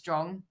am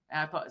strong.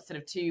 I've got sort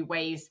of two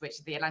waves, which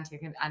are the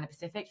Atlantic and the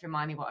Pacific, to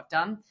remind me what I've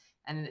done,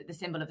 and the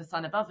symbol of the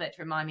sun above it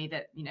to remind me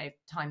that, you know,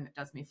 time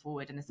does move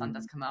forward and the sun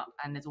does come up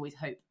and there's always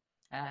hope.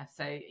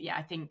 So yeah,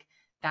 I think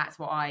that's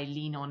what I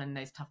lean on in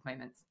those tough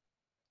moments.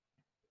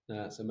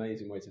 That's an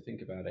amazing way to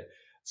think about it.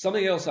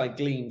 Something else I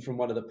gleaned from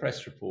one of the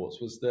press reports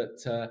was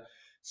that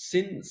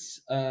since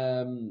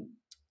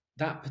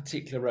that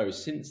particular race,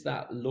 since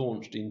that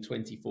launched in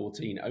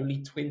 2014,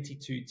 only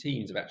 22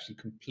 teams have actually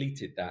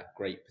completed that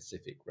Great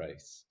Pacific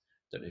Race.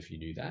 Don't know if you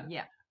knew that.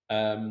 Yeah.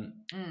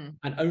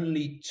 And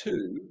only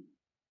two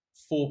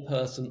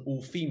 4-person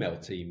all-female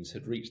teams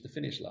had reached the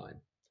finish line,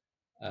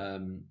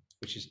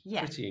 which is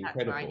pretty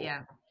incredible. That's right,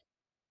 yeah.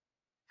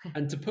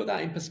 And to put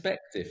that in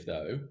perspective,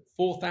 though,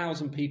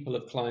 4,000 people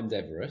have climbed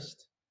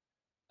Everest,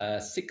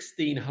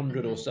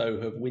 1,600 or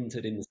so have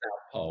wintered in the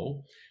South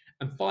Pole,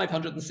 and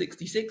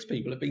 566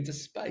 people have been to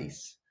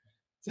space.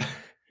 So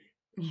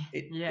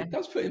it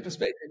does put in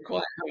perspective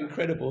quite how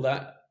incredible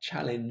that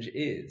challenge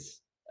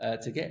is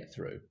to get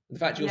through. And the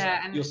fact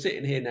you're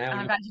sitting here now,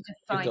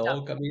 and your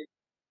dog. I mean,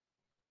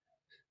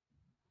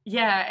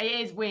 yeah,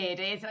 it is weird.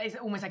 It's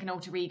almost like an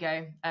alter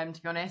ego,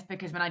 to be honest,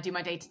 because when I do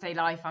my day-to-day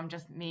life, I'm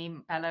just me,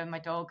 Bella, and my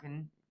dog,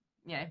 and,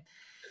 you know,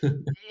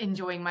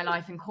 enjoying my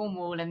life in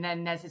Cornwall. And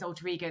then there's this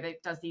alter ego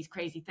that does these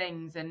crazy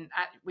things. And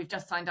we've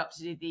just signed up to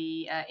do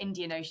the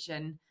Indian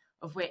Ocean,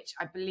 of which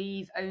I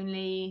believe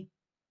only,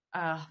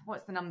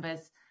 what's the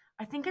numbers?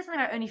 I think it's something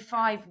like only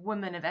 5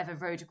 women have ever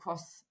rowed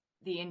across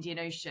the Indian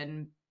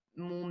Ocean.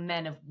 More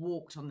men have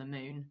walked on the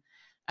moon.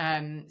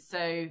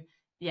 So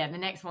yeah, the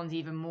next one's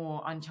even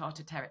more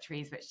uncharted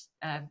territories, which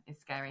is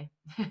scary.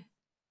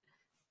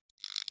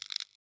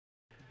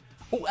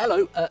 Oh,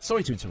 hello.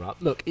 Sorry to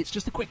interrupt. Look, it's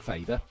just a quick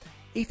favour.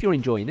 If you're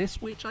enjoying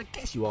this, which I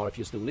guess you are if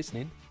you're still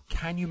listening,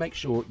 can you make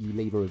sure you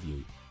leave a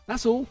review?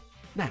 That's all.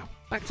 Now,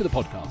 back to the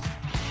podcast.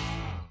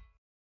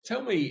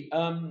 Tell me,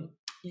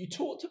 you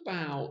talked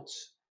about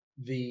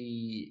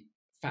the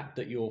fact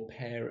that your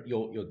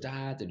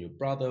dad and your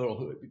brother,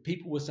 or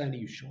people were saying, "Are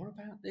you sure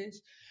about this?"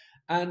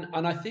 And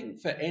I think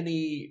for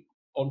any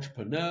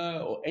entrepreneur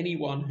or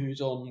anyone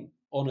who's on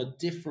a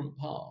different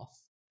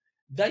path,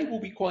 they will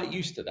be quite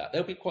used to that.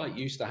 They'll be quite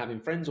used to having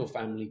friends or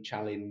family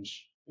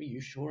challenge, "Are you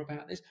sure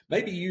about this?"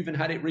 Maybe you even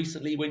had it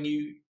recently when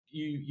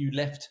you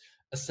left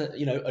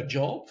a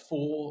job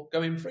for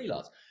going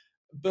freelance.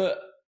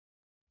 But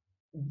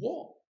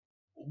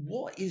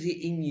what is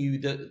it in you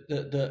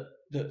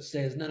that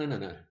says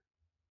no,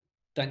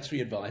 thanks for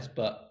your advice,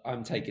 but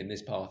I'm taking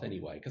this path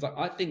anyway? Because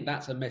I think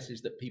that's a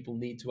message that people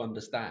need to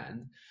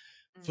understand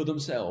for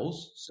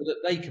themselves, so that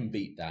they can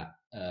beat that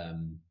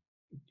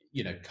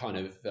kind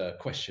of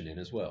questioning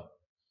as well.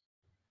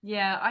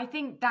 Yeah, I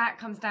think that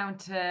comes down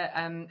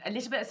to a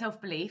little bit of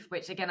self-belief,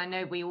 which again I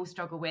know we all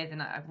struggle with,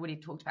 and I've already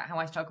talked about how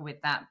I struggle with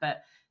that,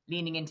 but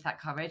leaning into that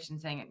courage and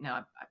saying,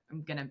 no,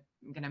 I'm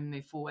gonna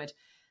move forward.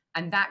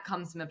 And that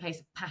comes from a place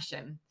of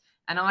passion.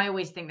 And I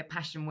always think that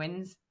passion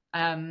wins.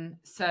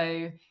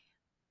 So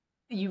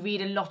you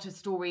read a lot of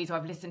stories, or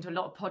I've listened to a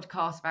lot of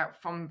podcasts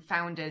from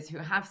founders who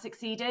have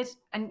succeeded.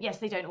 And yes,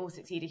 they don't all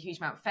succeed, a huge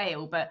amount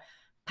fail, but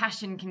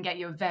passion can get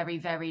you a very,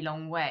 very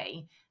long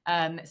way.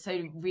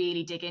 So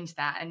really dig into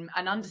that and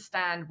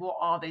understand what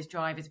are those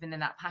drivers within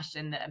that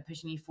passion that are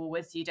pushing you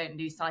forward, so you don't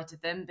lose sight of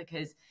them,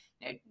 because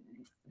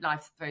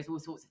life throws all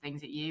sorts of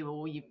things at you,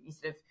 or you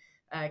sort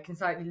of can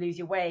slightly lose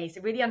your way. So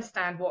really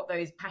understand what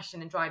those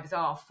passion and drivers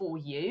are for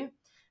you.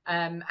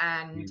 And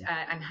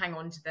hang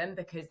on to them,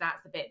 because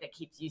that's the bit that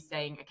keeps you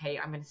saying, okay,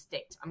 I'm going to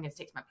stick to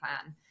my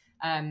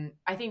plan.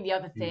 I think the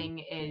other thing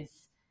is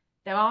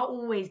there are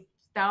always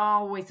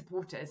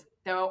supporters.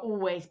 There are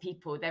always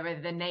people. There are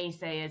the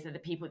naysayers, or the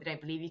people that don't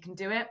believe you can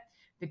do it.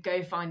 But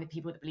go find the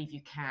people that believe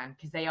you can,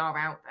 because they are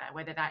out there,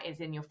 whether that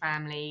is in your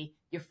family,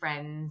 your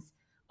friends,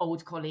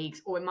 old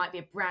colleagues, or it might be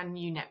a brand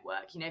new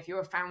network. You know, if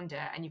you're a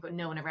founder and you've got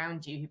no one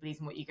around you who believes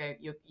in what you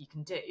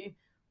can do,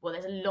 well,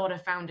 there's a lot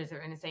of founders that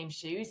are in the same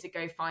shoes. So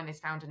go find those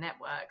founder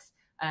networks,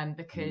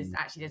 because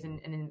actually there's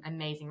an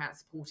amazing amount of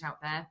support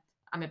out there.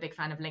 I'm a big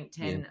fan of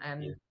LinkedIn.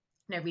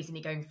 You know,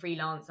 recently going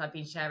freelance, I've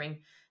been sharing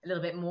a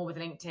little bit more with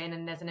LinkedIn,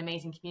 and there's an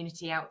amazing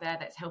community out there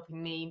that's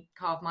helping me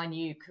carve my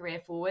new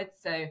career forward.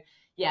 So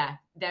yeah,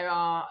 there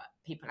are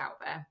people out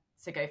there,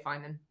 so go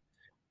find them.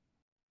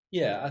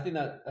 Yeah, I think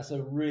that's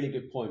a really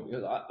good point,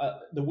 because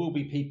there will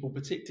be people,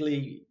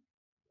 particularly,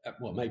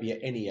 well, maybe at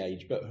any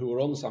age, but who are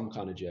on some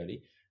kind of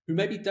journey, who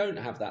maybe don't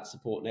have that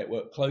support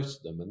network close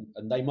to them,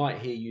 and they might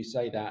hear you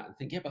say that and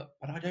think, yeah, but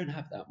I don't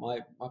have that. My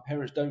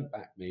parents don't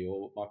back me,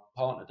 or my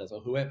partner does, or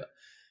whoever.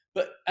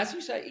 But as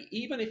you say,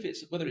 even if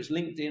it's, whether it's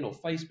LinkedIn or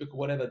Facebook or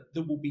whatever,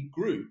 there will be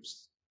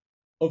groups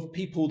of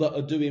people that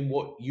are doing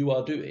what you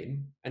are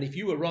doing. And if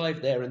you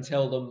arrive there and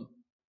tell them,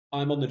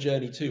 I'm on the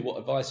journey too, what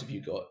advice have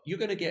you got? You're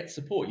going to get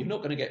support. You're not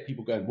going to get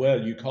people going,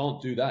 well, you can't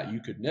do that,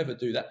 you could never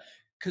do that,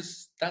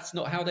 because that's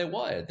not how they're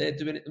wired. They're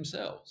doing it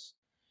themselves.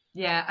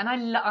 Yeah, and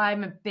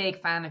I'm a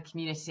big fan of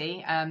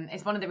community.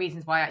 It's one of the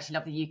reasons why I actually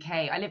love the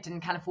UK. I lived in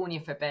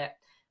California for a bit,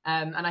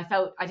 and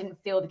I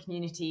didn't feel the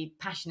community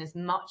passion as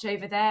much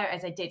over there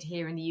as I did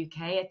here in the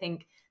UK. I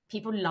think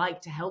people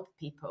like to help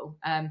people.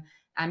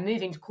 And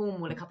moving to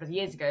Cornwall a couple of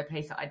years ago, a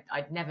place that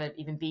I'd never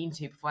even been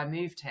to before I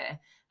moved here,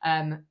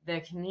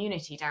 the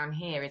community down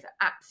here is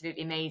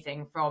absolutely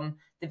amazing. From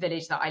the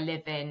village that I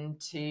live in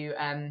to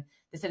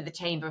the sort of the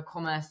Chamber of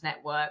Commerce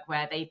network,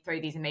 where they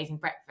throw these amazing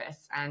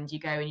breakfasts, and you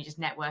go and you just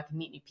network and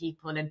meet new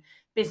people. And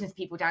business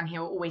people down here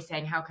are always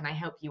saying, how can I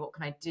help you? What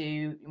can I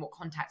do? What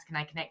contacts can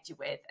I connect you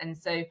with? And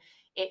so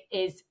it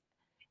is,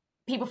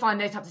 people find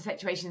those types of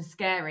situations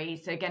scary.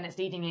 So again, it's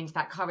leading into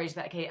that courage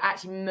that, okay,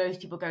 actually most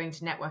people going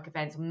to network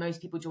events, or most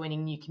people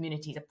joining new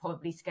communities, are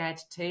probably scared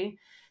too.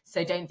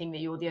 So don't think that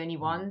you're the only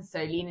one.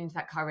 So lean into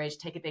that courage,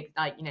 take a big,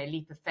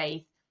 leap of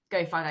faith,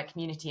 go find that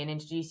community and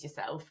introduce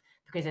yourself,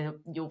 because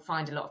you'll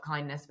find a lot of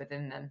kindness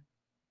within them.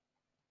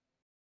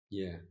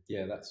 Yeah,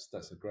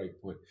 that's a great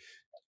point.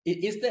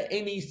 Is there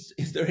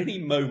any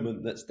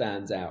moment that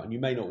stands out, and you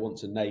may not want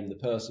to name the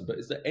person, but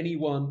is there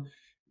anyone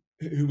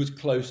who was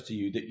close to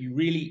you that you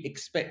really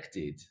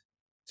expected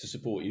to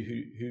support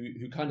you,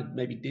 who kind of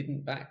maybe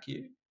didn't back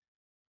you?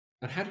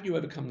 And how did you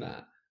overcome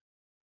that?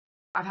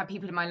 I've had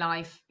people in my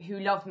life who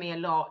love me a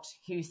lot,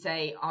 who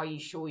say, are you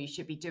sure you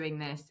should be doing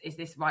this? Is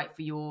this right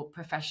for your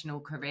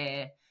professional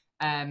career?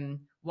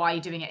 Why are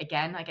you doing it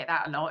again? I get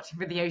that a lot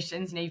with the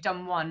oceans. You know, you've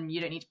done one, you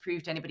don't need to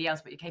prove to anybody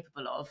else what you're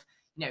capable of.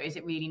 You know, is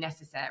it really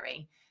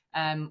necessary?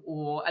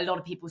 Or a lot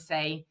of people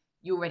say,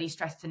 you're already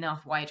stressed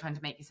enough. Why are you trying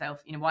to make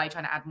yourself, why are you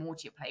trying to add more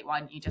to your plate? Why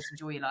don't you just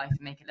enjoy your life and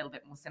make it a little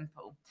bit more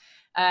simple?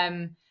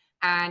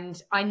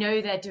 And I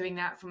know they're doing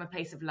that from a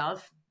place of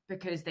love,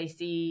 because they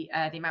see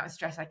the amount of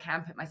stress I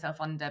can put myself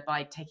under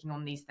by taking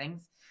on these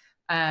things.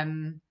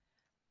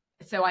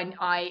 So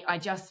I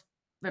just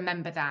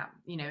remember that,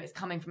 it's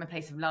coming from a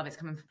place of love, it's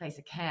coming from a place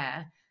of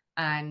care,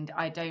 and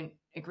I don't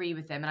agree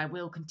with them, and I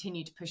will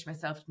continue to push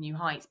myself to new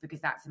heights,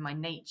 because that's in my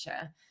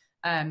nature.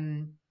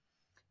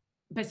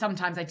 But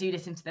sometimes I do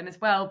listen to them as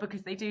well,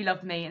 because they do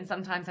love me, and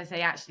sometimes I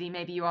say, actually,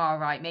 maybe you are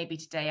right. Maybe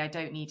today I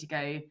don't need to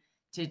go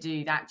to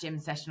do that gym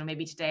session, or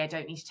maybe today I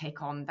don't need to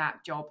take on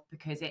that job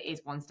because it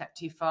is one step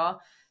too far.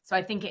 So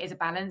I think it is a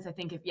balance. I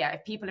think if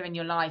people are in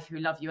your life who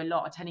love you a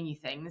lot, are telling you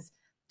things,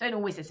 don't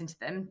always listen to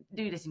them.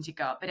 Do listen to your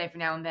gut, but every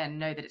now and then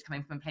know that it's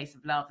coming from a place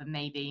of love, and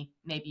maybe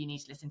you need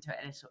to listen to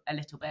it a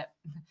little bit.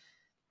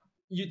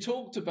 You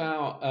talked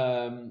about,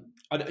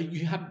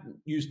 you haven't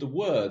used the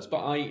words,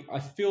 but I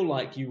feel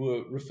like you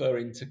were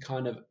referring to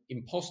kind of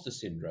imposter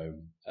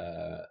syndrome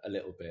a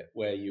little bit,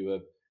 where you were,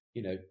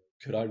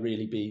 could I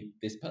really be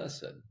this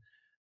person?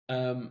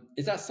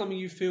 Is that something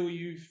you feel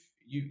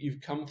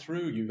you've come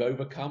through, you've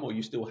overcome, or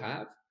you still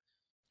have?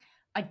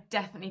 I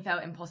definitely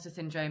felt imposter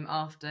syndrome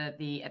after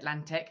the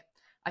Atlantic.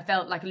 I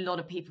felt like a lot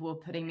of people were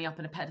putting me up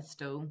on a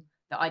pedestal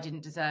that I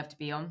didn't deserve to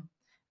be on.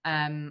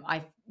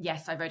 I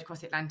rowed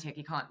across the Atlantic.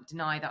 You can't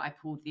deny that I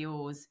pulled the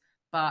oars,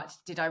 but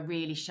did I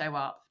really show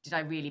up? Did I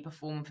really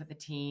perform for the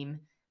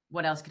team?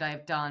 What else could I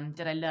have done?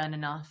 Did I learn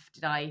enough?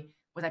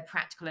 Was I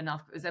practical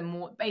enough? Was there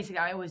more? Basically,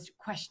 I was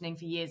questioning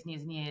for years and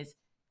years and years.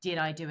 Did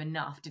I do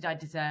enough? Did I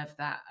deserve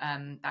that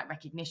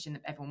recognition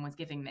that everyone was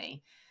giving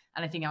me?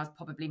 And I think that was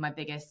probably my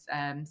biggest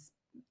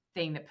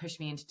thing that pushed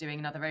me into doing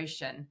another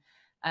ocean.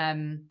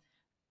 And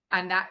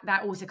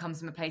that also comes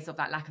from a place of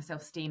that lack of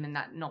self-esteem and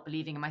that not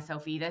believing in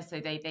myself either. So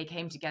they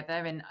came together,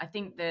 and I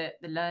think the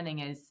learning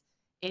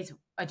is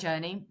a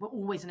journey. We're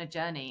always on a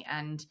journey,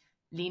 and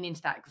lean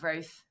into that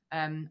growth.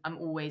 I'm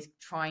always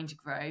trying to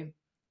grow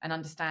and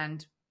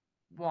understand,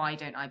 why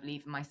don't I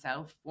believe in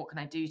myself? What can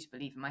I do to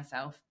believe in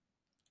myself?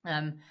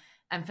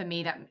 And for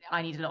me, that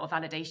I need a lot of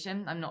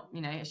validation. I'm not,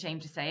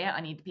 ashamed to say it.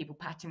 I need people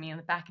patting me on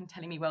the back and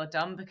telling me well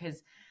done,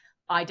 because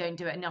I don't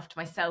do it enough to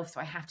myself. So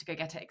I have to go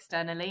get it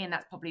externally. And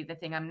that's probably the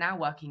thing I'm now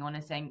working on,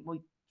 is saying, well,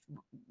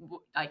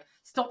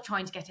 stop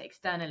trying to get it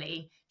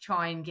externally,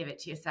 try and give it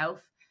to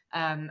yourself.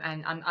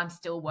 And I'm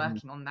still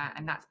working on that,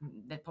 and that's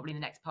probably the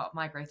next part of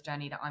my growth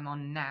journey that I'm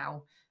on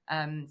now.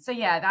 So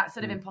yeah, that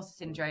sort of imposter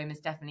syndrome has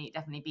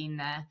definitely been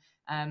there,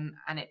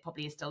 and it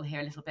probably is still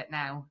here a little bit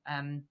now.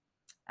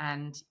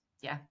 And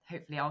yeah,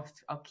 hopefully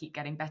I'll keep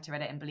getting better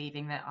at it and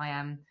believing that I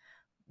am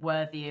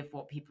worthy of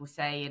what people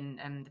say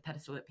and the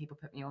pedestal that people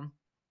put me on.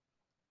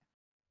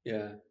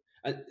 Yeah.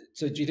 And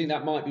so do you think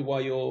that might be why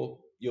you're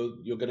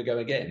going to go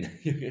again?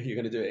 You're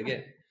going to do it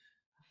again?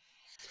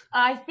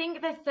 I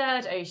think the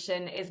third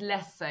ocean is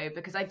less so,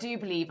 because I do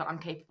believe that I'm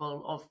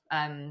capable of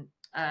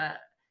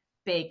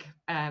big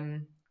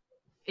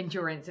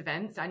endurance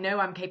events. I know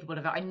I'm capable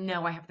of it. I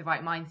know I have the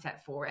right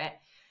mindset for it.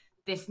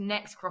 This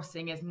next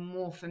crossing is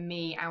more for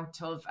me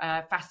out of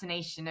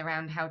fascination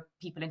around how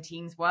people and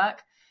teams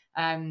work.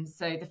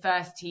 So the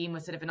first team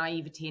was sort of a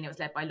naivety, and it was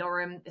led by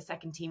Lauren. The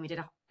second team, we did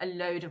a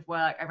load of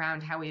work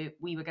around how we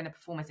were going to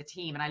perform as a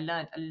team, and I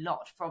learned a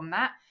lot from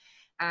that.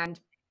 And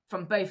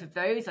from both of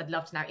those, I'd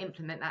love to now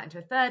implement that into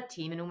a third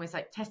team and almost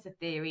like test the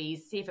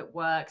theories, see if it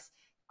works,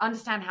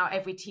 understand how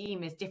every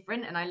team is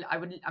different. And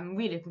I'm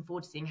really looking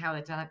forward to seeing how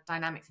the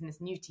dynamics in this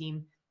new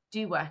team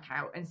do work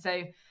out. And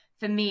so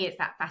for me, it's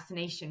that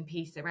fascination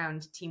piece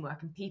around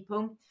teamwork and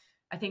people.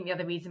 I think the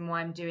other reason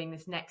why I'm doing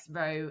this next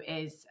row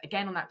is,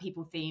 again, on that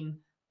people theme.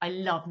 I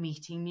love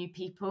meeting new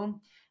people.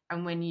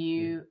 And when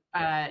you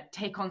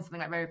take on something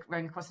like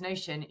rowing across an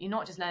ocean, you're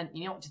not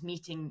just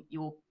meeting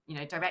your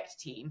direct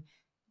team.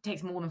 It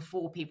takes more than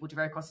 4 people to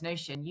row across an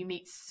ocean. You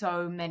meet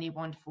so many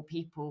wonderful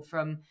people,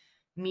 from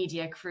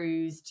media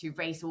crews to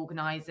race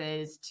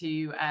organizers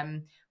to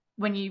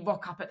when you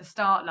rock up at the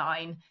start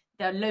line,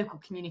 the local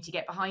community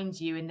get behind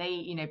you and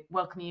they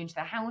welcome you into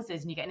their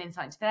houses, and you get an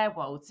insight into their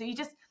world. So you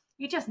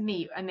just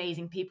meet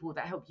amazing people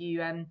that help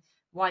you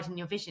widen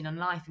your vision on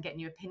life and get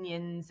new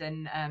opinions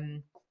and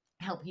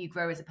help you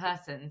grow as a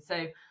person.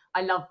 So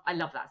I love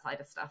that side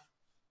of stuff.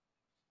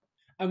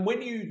 And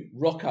when you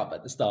rock up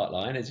at the start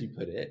line, as you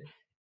put it,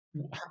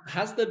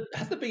 has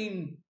there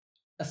been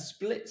a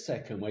split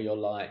second where you're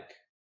like,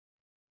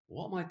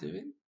 what am I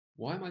doing?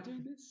 Why am I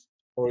doing this?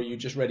 Or are you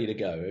just ready to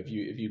go? Have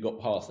you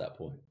got past that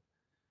point?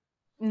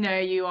 No,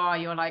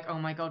 you're like, oh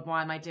my God,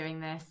 why am I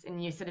doing this?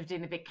 And you're sort of doing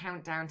the big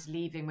countdown to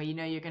leaving, where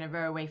you're going to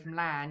row away from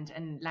land,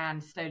 and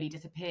land slowly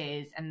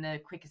disappears, and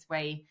the quickest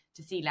way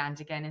to see land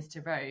again is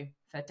to row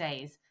for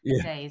days. So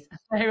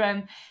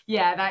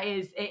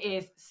it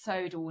is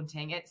so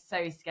daunting. It's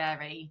so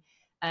scary.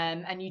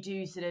 And you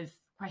do sort of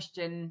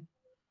question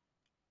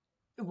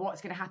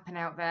what's going to happen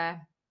out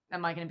there.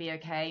 Am I going to be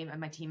okay? Are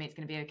my teammates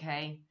going to be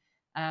okay?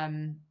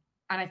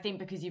 And I think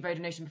because you've rowed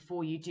an ocean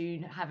before, you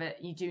do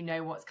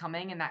know what's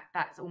coming, and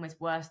that's almost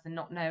worse than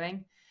not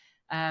knowing.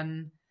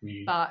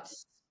 But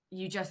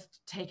you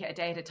just take it a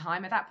day at a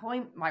time at that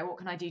point. Right, what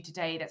can I do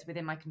today that's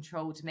within my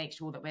control to make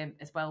sure that we're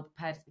as well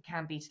prepared as we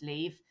can be to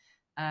leave?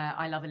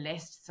 I love a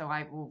list, so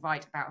I will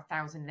write about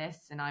 1,000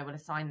 lists, and I will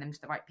assign them to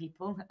the right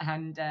people,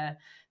 and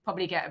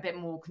probably get a bit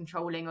more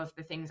controlling of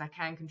the things I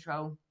can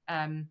control,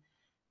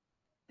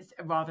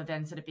 rather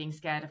than sort of being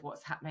scared of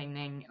what's happening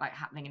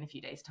in a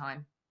few days'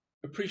 time.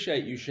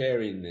 Appreciate you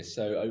sharing this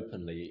so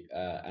openly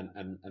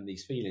and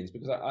these feelings,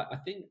 because I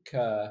think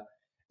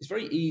it's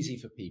very easy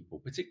for people,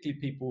 particularly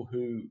people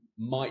who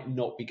might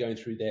not be going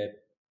through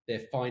their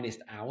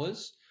finest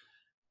hours,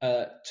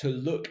 to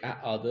look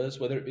at others,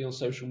 whether it be on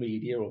social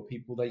media or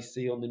people they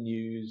see on the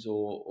news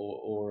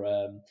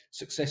or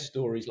success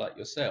stories like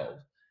yourself,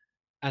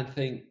 and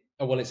think,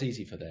 oh well, it's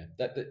easy for them.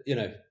 That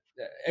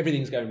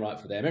everything's going right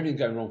for them, everything's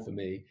going wrong for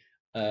me.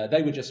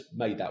 They were just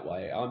made that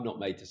way. I'm not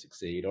made to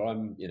succeed, or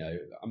I'm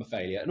a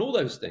failure, and all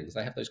those things.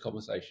 They have those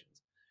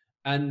conversations.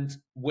 And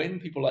when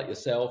people like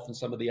yourself and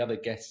some of the other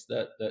guests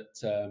that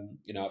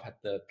I've had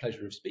the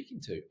pleasure of speaking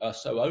to are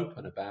so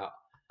open about,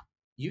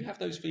 you have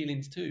those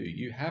feelings too.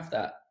 You have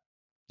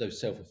those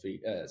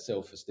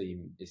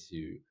self-esteem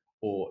issue,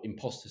 or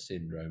imposter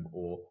syndrome,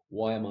 or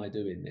why am I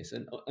doing this,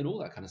 and all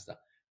that kind of stuff.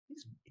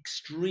 It's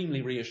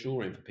extremely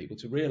reassuring for people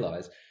to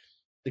realize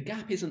the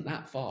gap isn't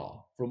that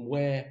far from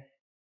where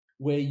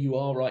you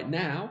are right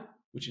now,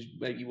 which is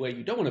maybe where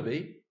you don't want to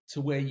be,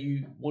 to where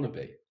you want to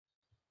be.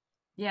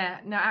 Yeah,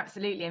 no,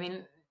 absolutely. I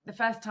mean, the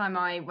first time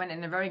I went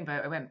in a rowing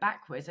boat, I went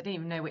backwards. I didn't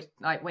even know which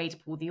way to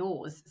pull the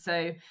oars.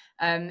 So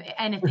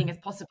anything is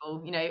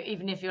possible,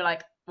 even if you're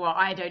like, well,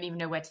 I don't even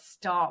know where to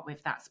start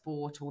with that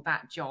sport or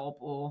that job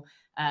or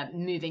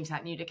moving to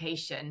that new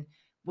location.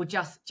 Well,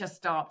 just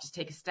start, just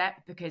take a step,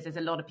 because there's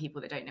a lot of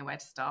people that don't know where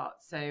to start.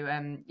 So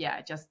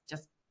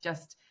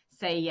just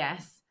say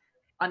yes.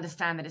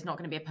 Understand that it's not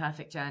going to be a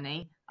perfect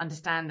journey.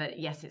 Understand that,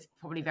 yes, it's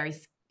probably very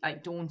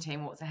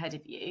daunting what's ahead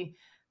of you,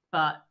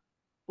 but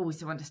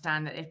also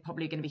understand that it's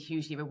probably going to be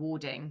hugely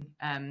rewarding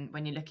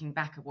when you're looking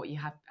back at what you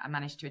have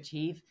managed to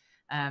achieve.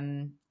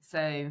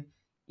 So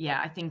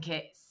yeah, I think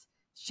it's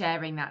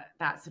sharing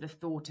that sort of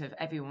thought of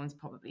everyone's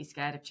probably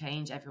scared of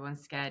change.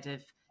 Everyone's scared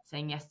of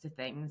saying yes to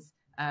things.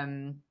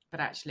 But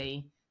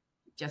actually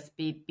just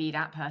be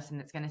that person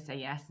that's going to say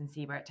yes and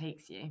see where it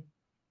takes you.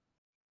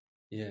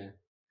 Yeah.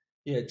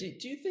 Yeah. Do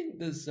you think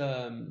there's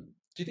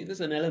Do you think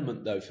there's an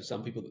element though for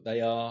some people that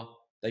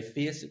they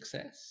fear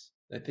success?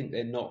 They think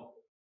they're not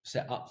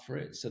set up for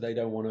it, so they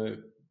don't want to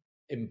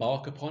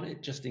embark upon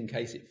it just in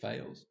case it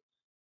fails?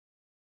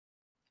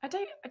 I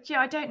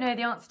don't know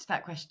the answer to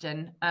that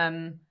question.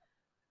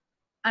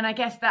 And I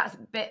guess that's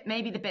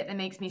maybe the bit that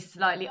makes me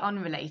slightly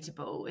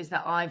unrelatable is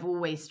that I've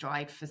always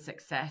strived for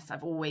success.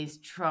 I've always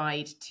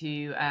tried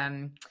to,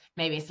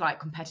 maybe a slight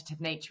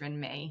competitive nature in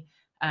me.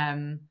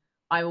 I'm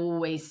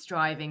always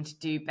striving to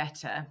do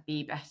better,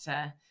 be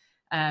better.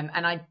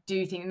 And I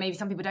do think maybe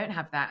some people don't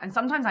have that. And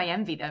sometimes I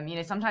envy them. You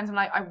know, sometimes I'm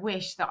like, I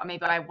wish that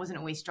maybe I wasn't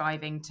always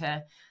striving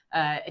to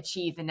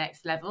achieve the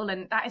next level.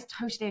 And that is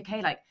totally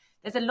okay. Like,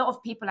 there's a lot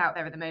of people out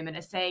there at the moment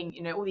are saying,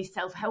 you know, all these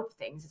self-help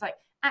things. It's like,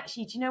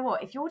 actually, do you know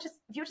what? If you're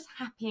just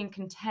happy and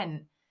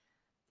content,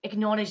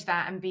 acknowledge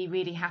that and be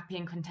really happy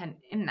and content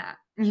in that,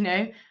 you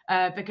know,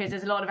 because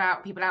there's a lot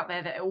of people out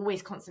there that are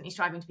always constantly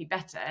striving to be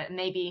better. And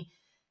maybe,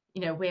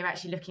 you know, we're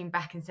actually looking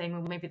back and saying,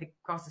 well, maybe the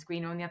grass is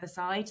greener on the other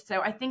side.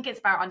 So I think it's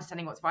about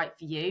understanding what's right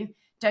for you.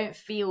 Don't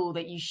feel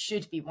that you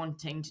should be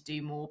wanting to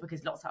do more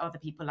because lots of other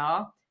people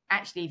are.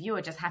 Actually, if you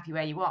are just happy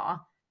where you are,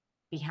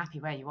 be happy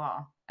where you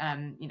are.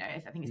 You know, I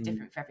think it's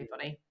different for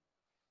everybody.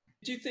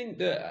 Do you think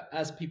that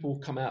as people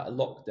come out of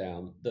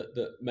lockdown,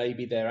 that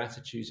maybe their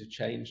attitudes have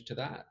changed to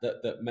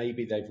that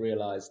maybe they've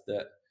realised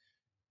that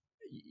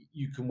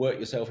you can work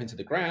yourself into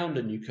the ground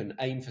and you can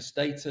aim for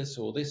status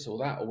or this or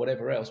that or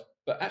whatever else,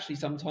 but actually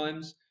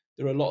sometimes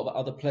there are a lot of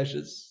other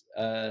pleasures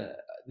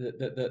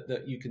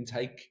that you can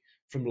take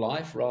from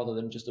life rather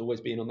than just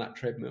always being on that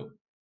treadmill?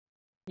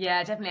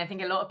 Yeah, definitely. I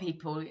think a lot of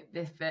people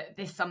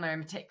this summer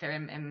in particular,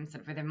 in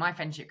sort of within my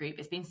friendship group,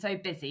 it's been so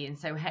busy and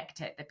so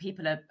hectic that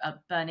people are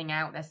burning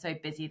out. They're so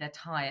busy, they're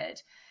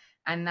tired.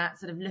 And that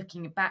sort of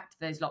looking back to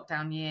those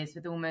lockdown years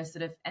with almost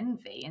sort of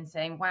envy and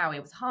saying, wow,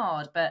 it was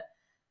hard, but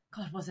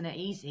God, wasn't it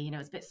easy? You know, it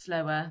was a bit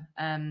slower.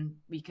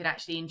 We could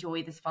actually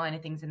enjoy the finer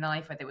things in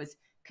life, whether it was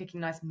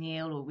cooking a nice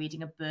meal or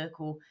reading a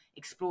book or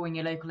exploring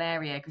your local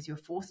area because you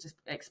were forced to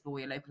explore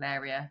your local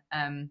area.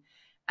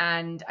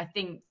 And I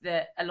think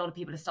that a lot of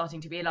people are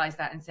starting to realize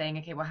that and saying,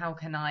 okay, well, how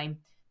can I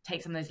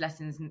take some of those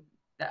lessons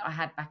that I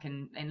had back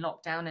in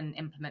lockdown and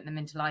implement them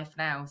into life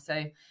now?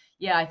 So,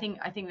 yeah, I think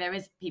there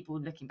is people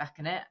looking back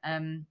on it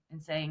and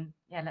saying,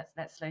 yeah,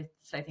 let's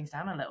slow things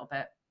down a little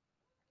bit.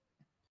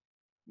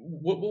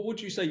 What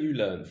would you say you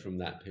learned from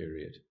that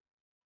period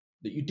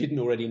that you didn't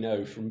already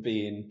know from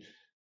being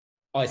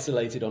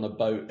isolated on a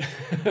boat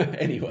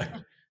anyway?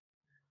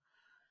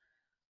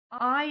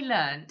 I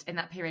learned in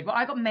that period, well,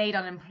 I got made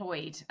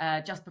unemployed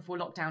just before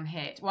lockdown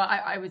hit. Well,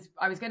 I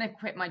was going to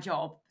quit my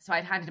job, so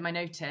I'd handed in my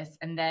notice,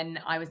 and then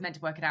I was meant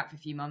to work it out for a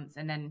few months,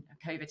 and then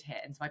COVID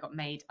hit, and so I got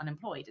made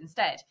unemployed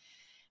instead.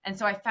 And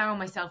so I found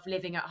myself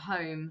living at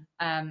home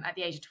at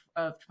the age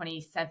of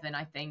 27,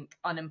 I think,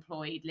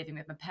 unemployed, living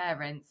with my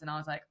parents, and I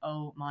was like,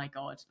 oh my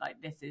God,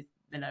 like this is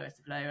the lowest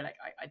of low. Like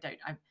I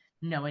have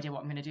no idea what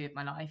I'm going to do with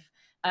my life.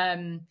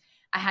 I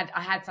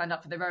had signed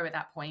up for the row at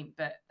that point,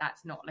 but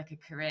that's not like a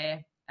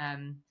career.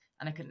 And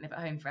I couldn't live at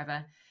home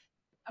forever.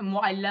 And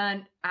what I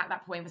learned at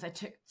that point was I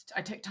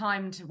took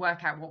time to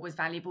work out what was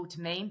valuable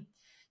to me.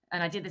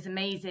 And I did this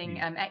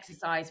amazing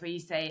exercise where you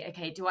say,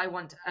 okay, do I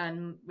want to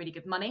earn really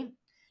good money?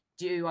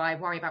 Do I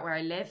worry about where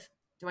I live?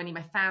 Do I need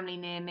my family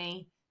near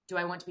me? Do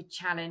I want to be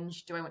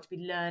challenged? Do I want to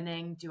be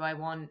learning? Do I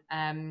want,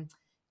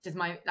 does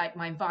my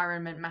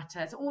environment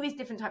matter? So all these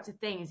different types of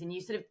things. And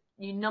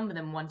you number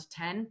them 1 to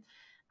 10.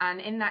 And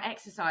in that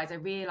exercise, I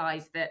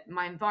realized that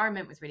my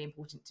environment was really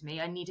important to me.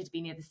 I needed to be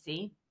near the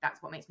sea.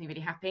 That's what makes me really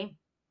happy.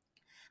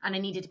 And I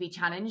needed to be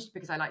challenged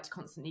because I like to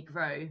constantly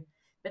grow.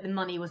 But the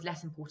money was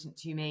less important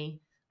to me.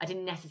 I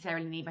didn't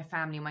necessarily need my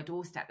family on my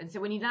doorstep. And so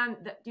when you learn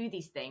that do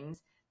these things,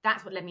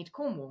 that's what led me to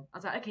Cornwall. I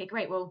was like, okay,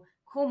 great. Well,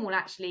 Cornwall,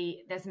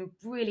 actually, there's some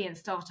brilliant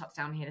startups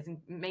down here. There's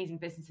some amazing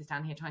businesses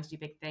down here trying to do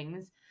big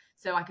things.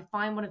 So I could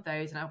find one of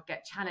those and I'll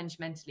get challenged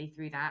mentally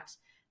through that.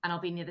 And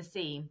I'll be near the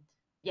sea.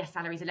 Yes,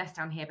 salaries are less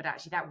down here, but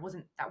actually that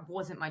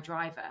wasn't my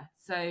driver.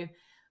 So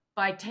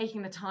by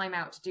taking the time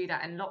out to do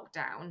that in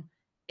lockdown,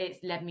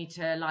 it's led me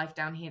to life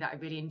down here that I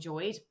really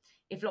enjoyed.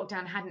 If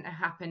lockdown hadn't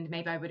happened,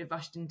 maybe I would have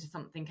rushed into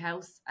something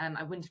else.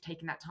 I wouldn't have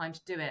taken that time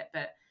to do it,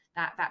 but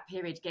that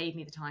period gave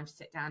me the time to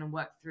sit down and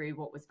work through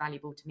what was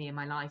valuable to me in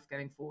my life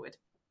going forward.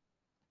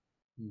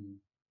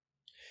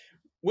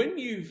 When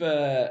you've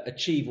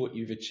achieved what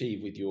you've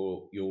achieved with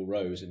your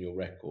rows and your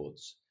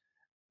records,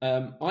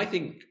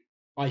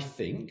 I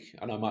think,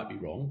 and I might be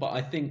wrong, but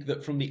I think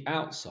that from the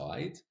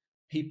outside,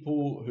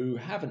 people who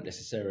haven't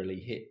necessarily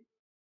hit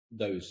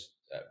those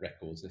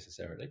records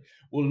necessarily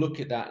will look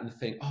at that and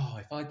think, oh,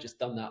 if I'd just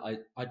done that,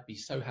 I'd be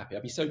so happy,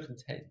 I'd be so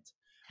content.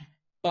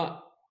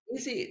 But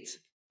is it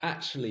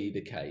actually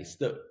the case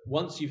that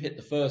once you've hit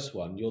the first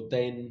one, you're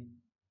then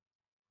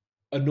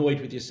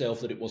annoyed with yourself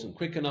that it wasn't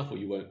quick enough or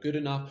you weren't good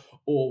enough,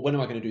 or when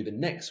am I going to do the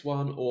next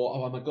one, or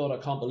oh my God, I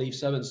can't believe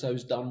so and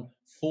so's done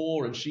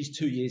 4 and she's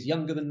 2 years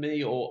younger than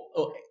me, or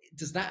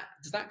does that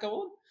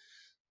go on?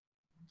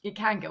 It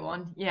can go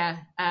on, yeah.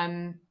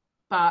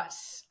 But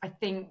I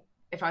think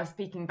if I was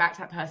speaking back to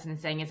that person and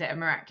saying, is it a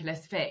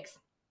miraculous fix?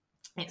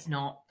 It's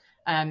not.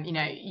 You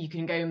know, you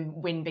can go and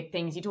win big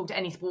things. You talk to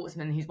any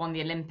sportsman who's won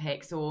the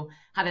Olympics or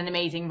had an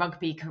amazing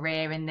rugby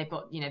career and they've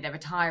got, you know, they're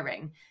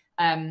retiring.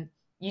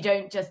 You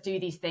don't just do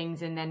these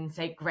things and then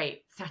say,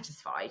 great,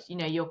 satisfied. You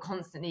know, you're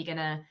constantly going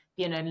to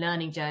be on a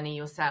learning journey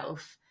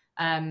yourself.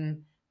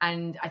 And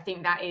I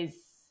think that is,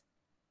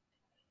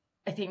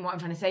 I think what I'm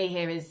trying to say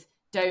here is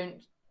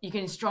you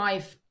can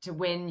strive to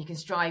win, you can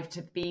strive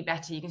to be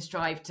better, you can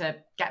strive to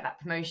get that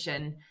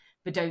promotion,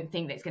 but don't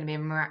think that it's going to be a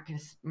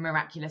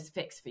miraculous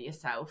fix for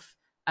yourself.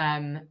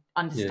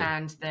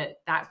 Understand that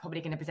that's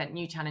probably going to present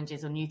new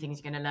challenges or new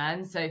things you're going to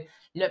learn. So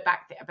look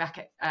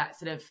back at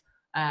sort of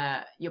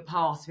your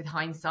past with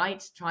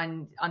hindsight, try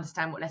and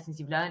understand what lessons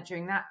you've learned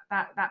during that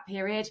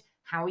period,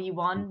 how you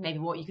won, maybe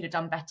what you could have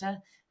done better,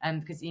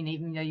 because you know,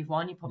 even though you've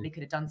won, you probably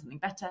could have done something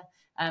better,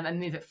 and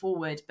move it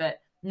forward. But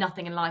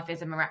nothing in life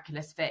is a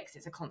miraculous fix.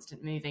 It's a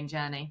constant moving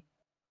journey.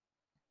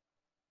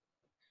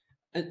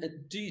 And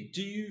do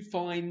you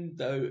find,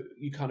 though,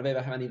 you kind of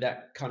ever have any of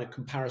that kind of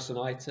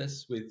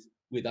comparisonitis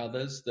with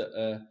others that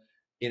are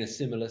in a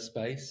similar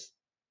space?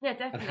 Yeah,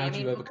 definitely. And how do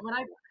you overcome?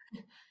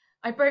 When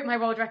I broke my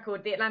world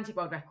record, the Atlantic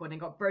world record, and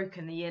got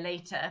broken the year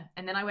later,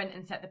 and then I went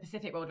and set the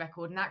Pacific world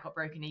record, and that got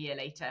broken a year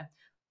later.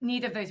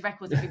 Neither of those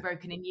records have been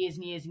broken in years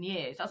and years and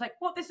years. I was like,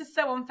 what? This is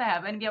so unfair.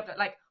 I've only been able to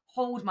like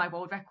hold my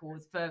world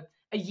records for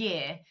a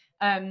year.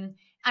 And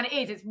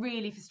it's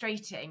really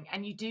frustrating.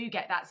 And you do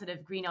get that sort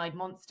of green-eyed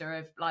monster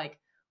of like,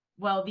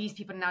 well, these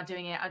people are now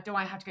doing it. Do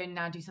I have to go and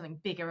now do something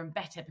bigger and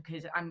better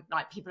because I'm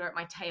like, people are at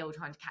my tail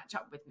trying to catch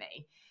up with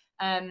me.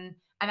 And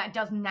that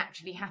does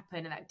naturally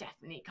happen. And that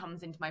definitely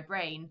comes into my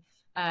brain.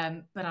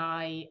 But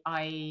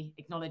I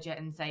acknowledge it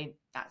and say,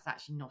 that's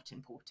actually not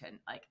important.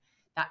 Like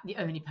that, the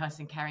only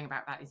person caring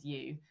about that is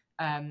you.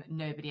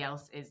 Nobody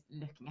else is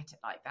looking at it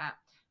like that.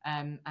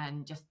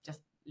 And just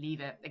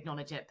leave it,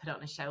 acknowledge it, put it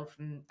on a shelf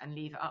and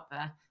leave it up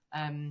there.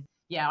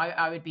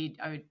 I would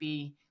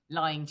be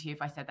lying to you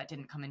if I said that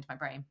didn't come into my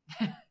brain.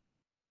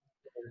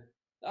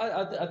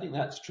 I think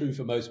that's true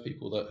for most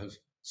people that have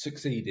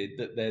succeeded,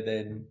 that they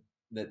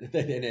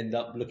then end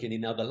up looking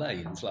in other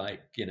lanes,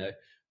 like, you know.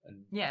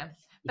 And yeah,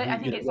 but I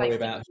think it's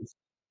like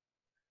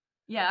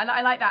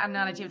I like that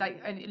analogy of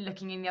like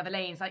looking in the other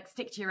lanes. Like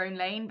stick to your own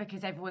lane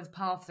because everyone's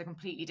paths are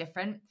completely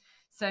different.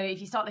 So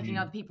if you start looking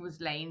at other people's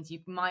lanes, you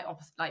might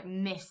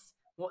miss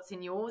what's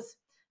in yours.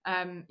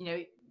 You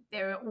know,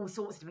 there are all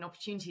sorts of different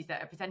opportunities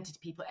that are presented to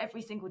people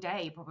every single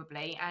day,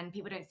 probably, and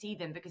people don't see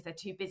them because they're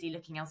too busy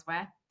looking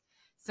elsewhere.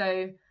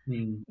 So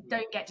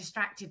don't get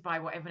distracted by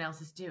what everyone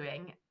else is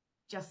doing.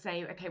 Just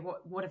say, okay,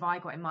 what have I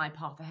got in my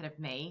path ahead of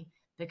me?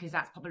 Because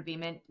that's probably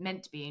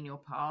meant to be in your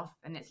path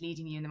and it's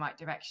leading you in the right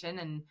direction.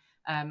 And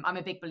I'm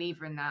a big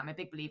believer in that. I'm a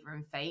big believer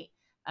in fate.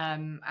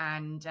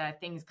 And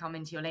things come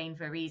into your lane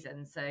for a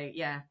reason. So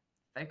yeah,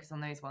 focus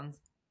on those ones.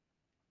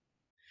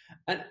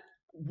 And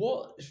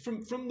what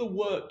from the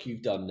work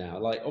you've done now,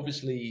 like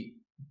obviously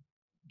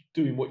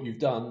doing what you've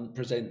done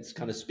presents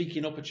kind of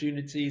speaking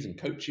opportunities and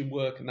coaching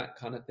work and that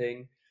kind of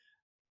thing.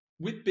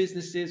 With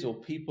businesses or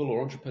people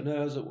or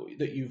entrepreneurs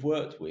that you've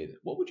worked with,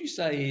 what would you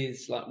say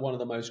is like one of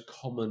the most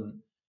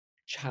common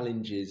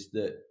challenges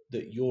that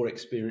your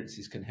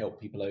experiences can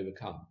help people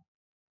overcome?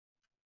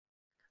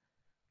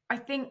 I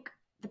think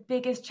the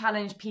biggest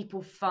challenge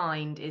people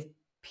find is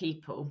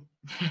people.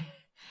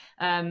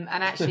 And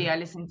actually, I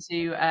listened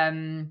to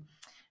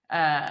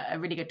a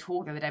really good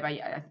talk the other day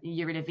by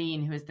Yuri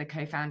Levine, who is the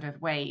co-founder of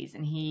Waze,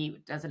 and he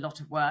does a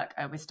lot of work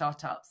with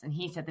startups. And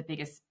he said the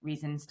biggest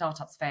reason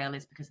startups fail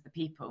is because of the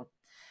people.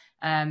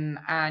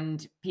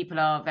 And people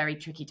are very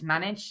tricky to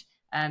manage.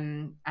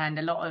 And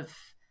a lot of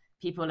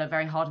people are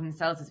very hard on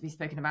themselves, as we've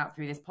spoken about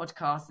through this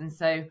podcast. And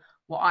so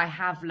what I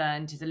have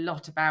learned is a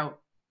lot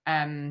about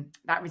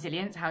that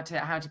resilience, how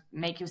to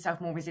make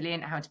yourself more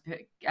resilient, how to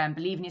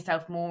believe in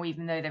yourself more,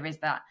 even though there is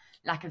that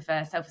lack of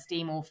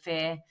self-esteem or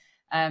fear,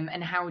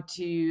 and how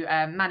to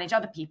manage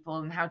other people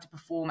and how to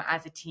perform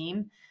as a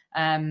team,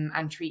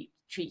 and treat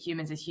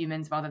humans as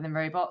humans rather than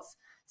robots.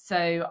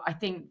 So I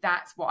think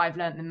that's what I've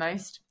learned the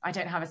most. I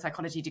don't have a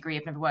psychology degree.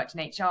 I've never worked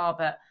in HR,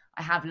 but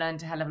I have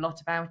learned a hell of a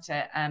lot about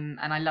it. And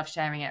I love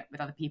sharing it with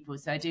other people.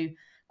 So I do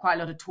quite a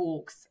lot of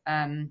talks,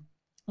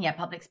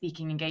 public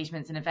speaking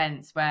engagements and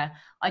events where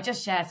I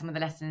just share some of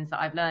the lessons that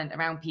I've learned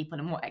around people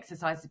and what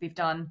exercises we've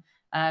done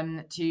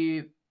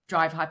to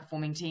drive high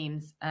performing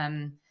teams.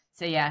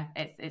 So yeah,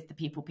 it's the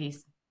people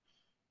piece.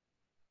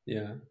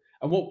 Yeah.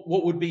 And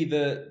what would be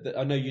the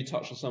I know you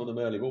touched on some of them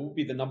earlier, what would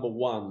be the number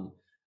one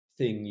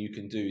thing you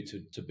can do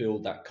to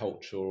build that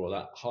culture or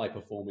that high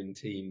performing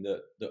team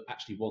that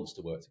actually wants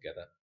to work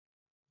together?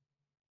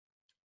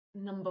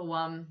 Number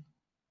one,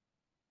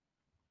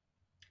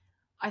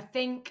 I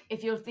think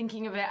if you're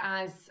thinking of it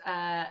as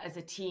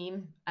a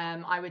team,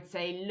 I would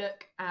say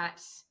look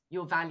at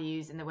your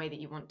values and the way that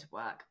you want to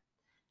work.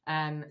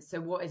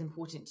 So what is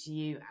important to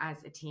you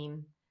as a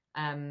team,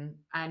 and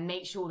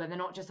make sure that they're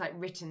not just like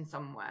written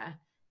somewhere,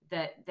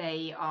 that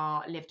they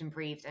are lived and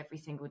breathed every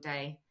single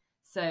day.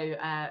 So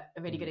a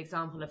really good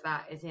example of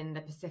that is in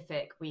the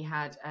Pacific. We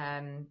had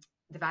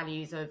the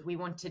values of, we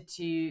wanted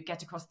to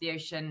get across the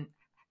ocean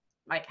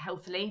like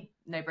healthily,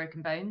 no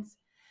broken bones.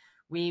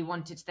 We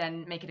wanted to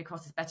then make it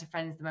across as better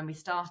friends than when we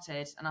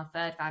started. And our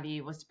third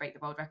value was to break the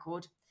world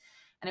record.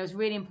 And it was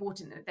really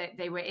important that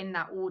they were in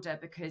that order,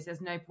 because there's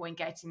no point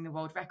getting the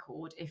world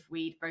record if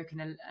we'd broken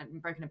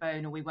a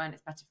bone, or we weren't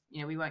as better,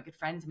 we weren't good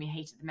friends and we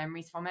hated the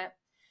memories from it.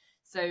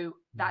 So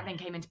that then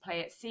came into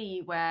play at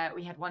sea, where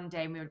we had one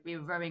day and we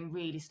were rowing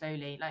really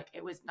slowly. Like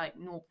it was like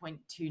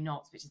 0.2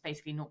 knots, which is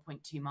basically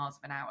 0.2 miles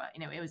of an hour.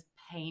 It was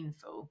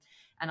painful,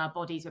 and our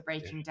bodies were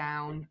breaking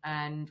down,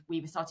 and we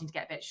were starting to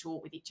get a bit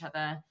short with each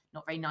other,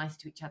 not very nice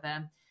to each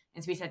other.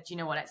 And so we said, you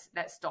know what,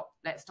 let's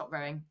stop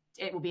rowing.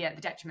 It will be at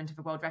the detriment of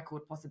a world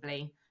record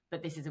possibly,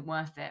 but this isn't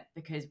worth it,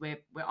 because we're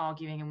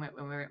arguing and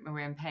we're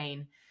in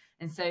pain.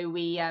 And so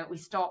we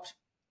stopped,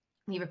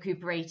 we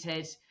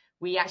recuperated.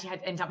 We actually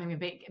ended up having a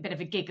bit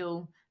of a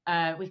giggle.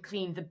 We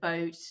cleaned the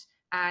boat,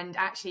 and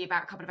actually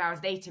about a couple of hours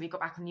later, we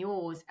got back on the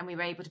oars, and we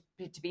were able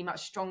to be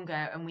much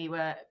stronger, and we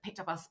picked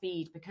up our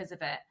speed because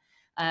of it.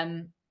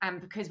 And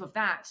because of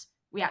that,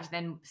 we actually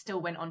then still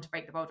went on to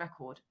break the world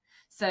record.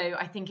 So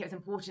I think it was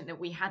important that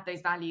we had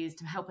those values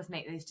to help us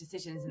make those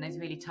decisions in those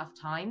really tough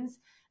times.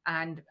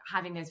 And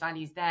having those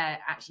values there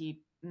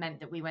actually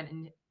meant that we went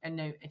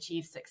and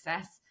achieved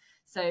success.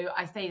 So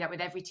I say that with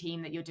every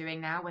team that you're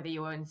doing now, whether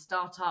you're in a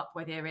startup,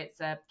 whether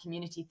it's a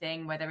community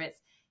thing, whether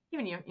it's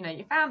even your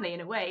family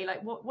in a way,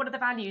 like what are the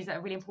values that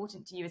are really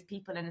important to you as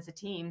people and as a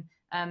team,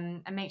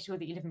 and make sure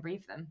that you live and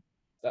breathe them.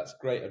 That's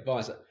great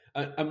advice.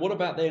 And what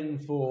about then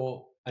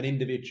for an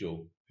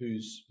individual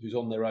who's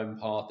on their own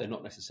path? They're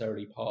not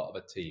necessarily part of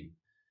a team.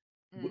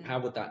 How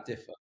would that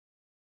differ?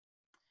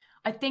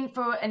 I think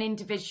for an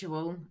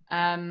individual,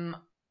 and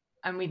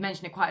we've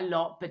mentioned it quite a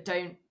lot, but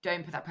don't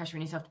put that pressure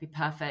on yourself to be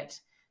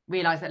perfect.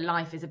 Realize that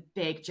life is a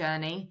big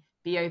journey.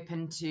 Be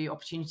open to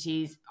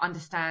opportunities.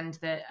 Understand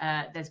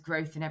that there's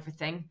growth in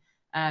everything.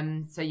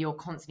 So you're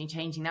constantly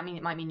changing.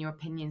 It might mean your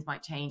opinions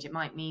might change. It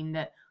might mean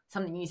that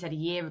something you said a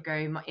year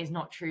ago is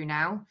not true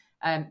now.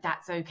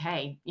 That's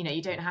okay.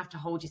 You don't have to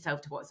hold yourself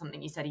to what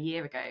something you said a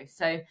year ago.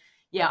 So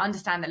yeah,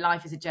 understand that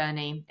life is a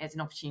journey. It's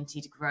an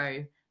opportunity to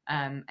grow,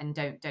 and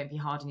don't be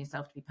hard on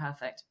yourself to be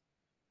perfect.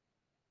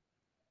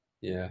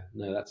 Yeah,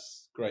 no,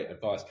 that's great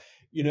advice.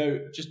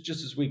 Just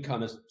as we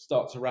kind of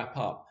start to wrap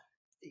up,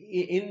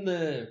 I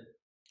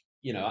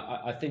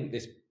think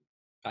this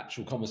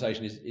actual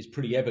conversation is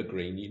pretty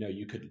evergreen.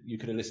 You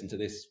could have listened to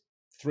this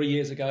 3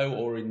 years ago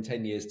or in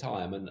 10 years'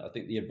 time, and I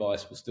think the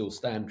advice will still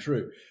stand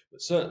true.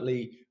 But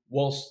certainly,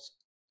 whilst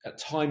at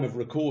time of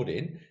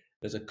recording,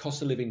 there's a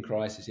cost of living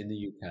crisis in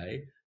the UK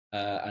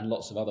and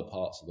lots of other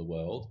parts of the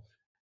world.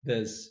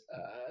 There's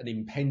an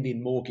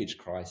impending mortgage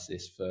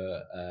crisis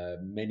for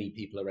many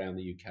people around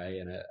the UK,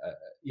 and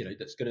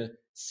that's going to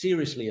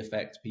seriously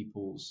affect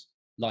people's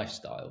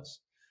lifestyles.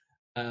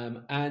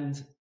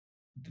 And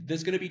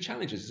there's going to be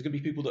challenges. There's going to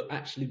be people that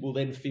actually will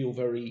then feel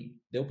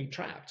they'll be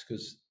trapped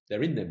because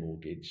they're in their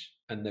mortgage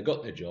and they've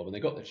got their job and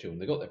they've got their children,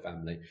 they've got their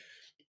family,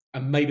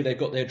 and maybe they've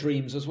got their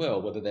dreams as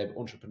well, whether they're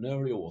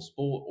entrepreneurial or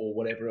sport or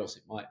whatever else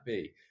it might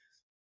be.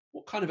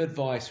 What kind of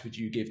advice would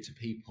you give to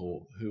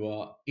people who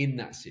are in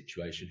that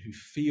situation, who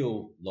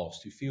feel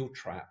lost, who feel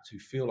trapped, who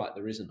feel like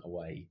there isn't a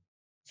way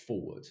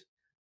forward,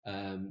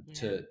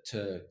 to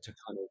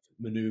kind of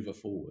maneuver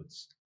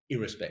forwards,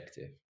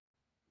 irrespective?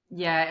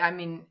 Yeah,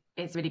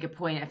 it's a really good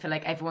point. I feel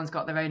like everyone's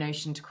got their own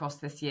ocean to cross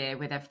this year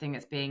with everything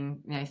that's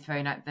being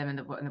thrown at them and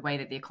the way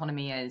that the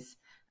economy is.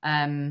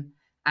 And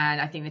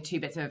I think the two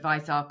bits of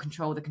advice are: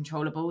 control the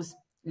controllables.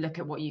 Look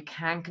at what you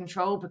can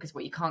control, because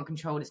what you can't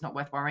control is not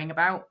worth worrying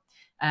about.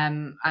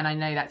 And I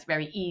know that's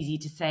very easy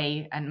to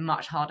say and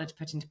much harder to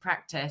put into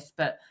practice.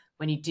 But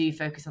when you do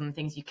focus on the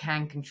things you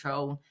can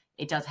control,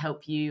 it does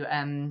help you.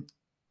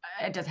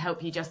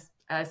 Just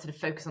sort of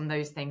focus on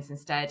those things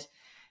instead.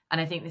 And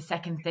I think the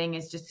second thing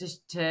is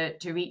just to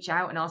reach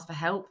out and ask for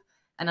help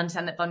and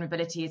understand that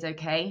vulnerability is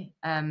okay.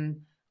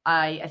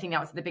 I think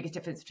that was the biggest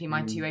difference between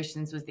my two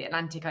oceans. Was the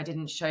Atlantic, I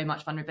didn't show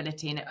much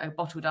vulnerability, and it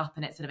bottled up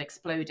and it sort of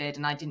exploded,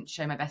 and I didn't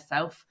show my best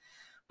self.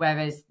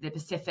 Whereas the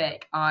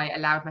Pacific, I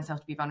allowed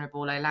myself to be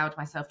vulnerable. I allowed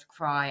myself to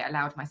cry. I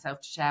allowed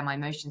myself to share my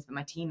emotions with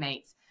my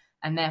teammates.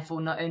 And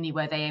therefore, not only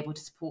were they able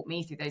to support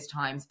me through those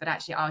times, but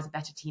actually I was a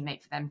better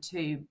teammate for them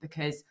too,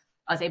 because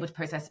I was able to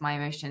process my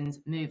emotions,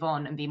 move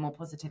on, and be more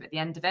positive at the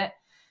end of it.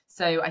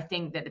 So I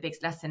think that the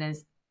biggest lesson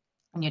is,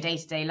 in your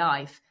day-to-day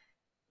life,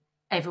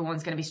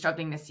 everyone's going to be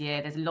struggling this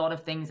year. There's a lot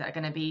of things that are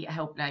going to be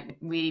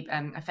really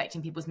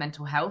affecting people's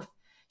mental health.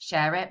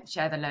 Share it,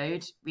 share the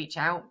load, reach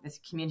out. There's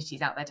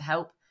communities out there to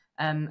help.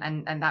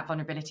 And that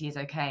vulnerability is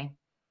okay.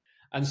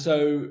 And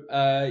so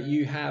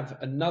you have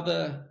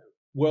another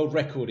world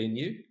record in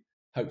you,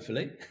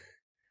 hopefully.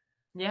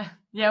 Yeah.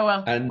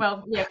 Well,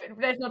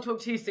 let's not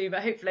talk too soon,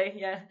 but hopefully,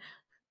 yeah.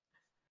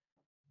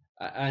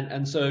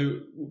 And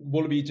so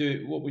what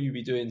will you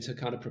be doing to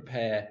kind of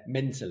prepare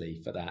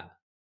mentally for that?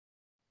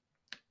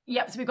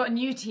 Yep. So we've got a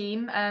new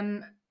team.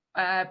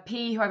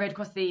 P, who I rode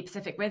across the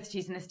Pacific with.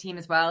 She's in this team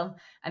as well.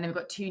 And then we've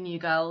got 2 new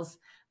girls.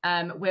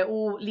 We're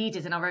all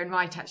leaders in our own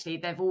right, actually.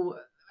 They've all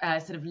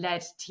sort of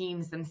led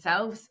teams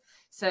themselves.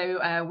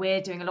 So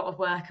we're doing a lot of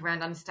work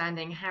around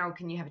understanding how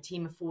can you have a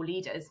team of 4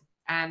 leaders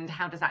and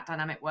how does that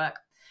dynamic work.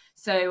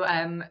 So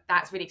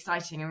that's really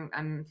exciting.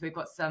 And we've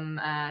got some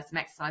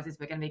exercises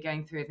we're going to be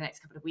going through over the next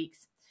couple of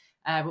weeks.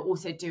 We're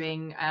also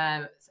doing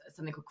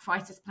something called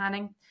crisis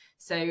planning.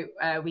 So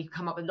we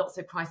come up with lots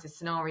of crisis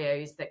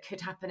scenarios that could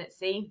happen at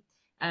sea,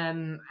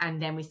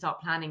 and then we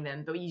start planning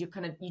them. But you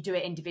do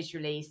it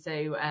individually.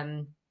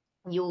 So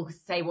you'll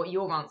say what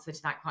your answer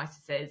to that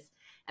crisis is,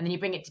 and then you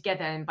bring it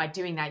together. And by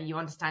doing that, you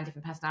understand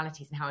different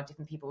personalities and how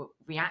different people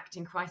react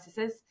in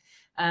crises.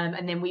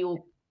 And then we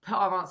all put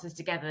our answers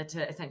together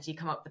to essentially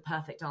come up with the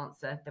perfect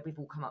answer that we've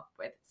all come up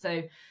with.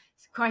 So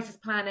crisis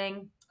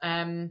planning.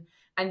 And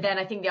then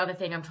I think the other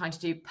thing I'm trying to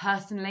do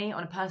personally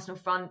on a personal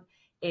front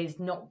is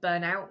not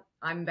burn out.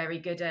 I'm very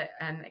good at,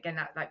 again,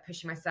 that like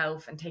pushing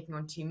myself and taking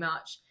on too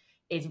much,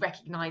 is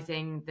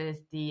recognizing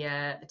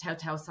the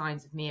telltale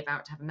signs of me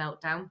about to have a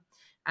meltdown,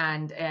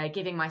 and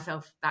giving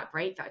myself that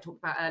break that I talked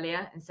about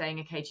earlier and saying,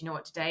 okay, do you know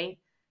what, today,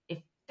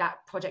 if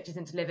that project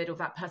isn't delivered or if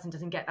that person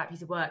doesn't get that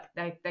piece of work,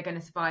 they're going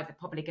to survive. They're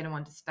probably going to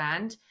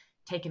understand.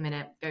 Take a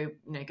minute, go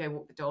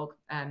walk the dog,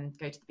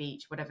 go to the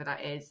beach, whatever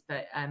that is.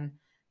 But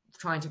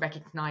trying to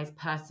recognize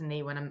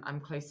personally when I'm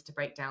close to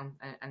breakdown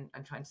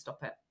and trying to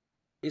stop it.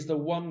 Is the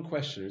one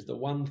question, is the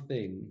one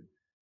thing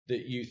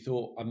that you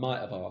thought I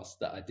might have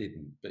asked that I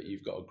didn't, but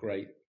you've got a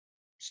great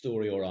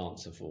story or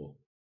answer for?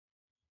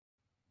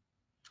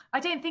 I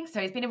don't think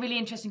so. It's been a really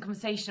interesting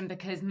conversation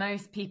because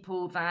most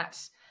people that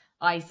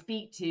I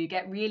speak to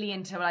get really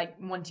into like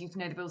wanting to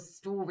know the real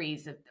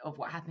stories of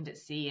what happened at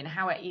sea and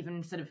how it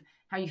even sort of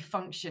how you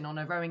function on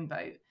a rowing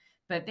boat.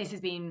 But this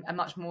has been a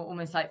much more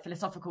almost like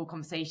philosophical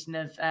conversation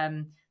of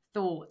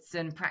thoughts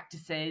and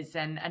practices,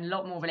 and a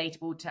lot more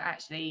relatable to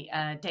actually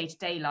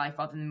day-to-day life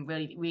rather than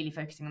really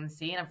focusing on the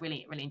sea. And I've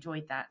really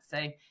enjoyed that.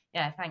 So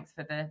yeah, thanks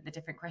for the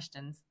different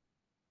questions.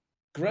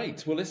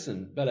 Great. Well,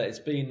 listen, Bella, it's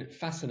been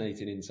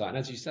fascinating insight. And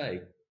as you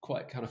say,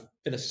 quite kind of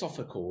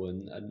philosophical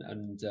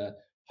and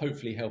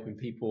hopefully helping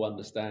people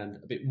understand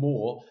a bit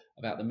more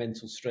about the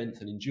mental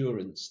strength and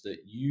endurance that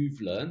you've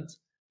learned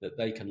that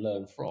they can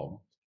learn from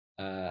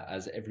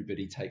as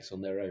everybody takes on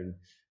their own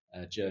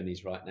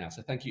journeys right now.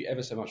 So thank you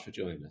ever so much for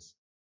joining us.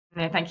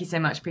 No, thank you so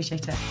much.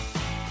 Appreciate it.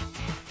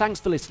 Thanks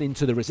for listening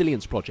to The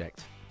Resilience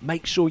Project.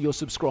 Make sure you're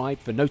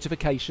subscribed for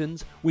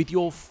notifications with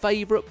your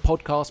favourite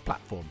podcast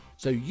platform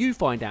so you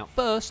find out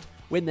first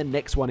when the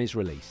next one is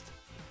released.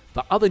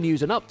 For other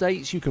news and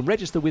updates, you can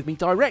register with me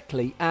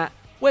directly at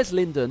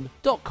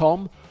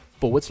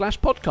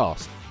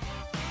weslinden.com/podcast.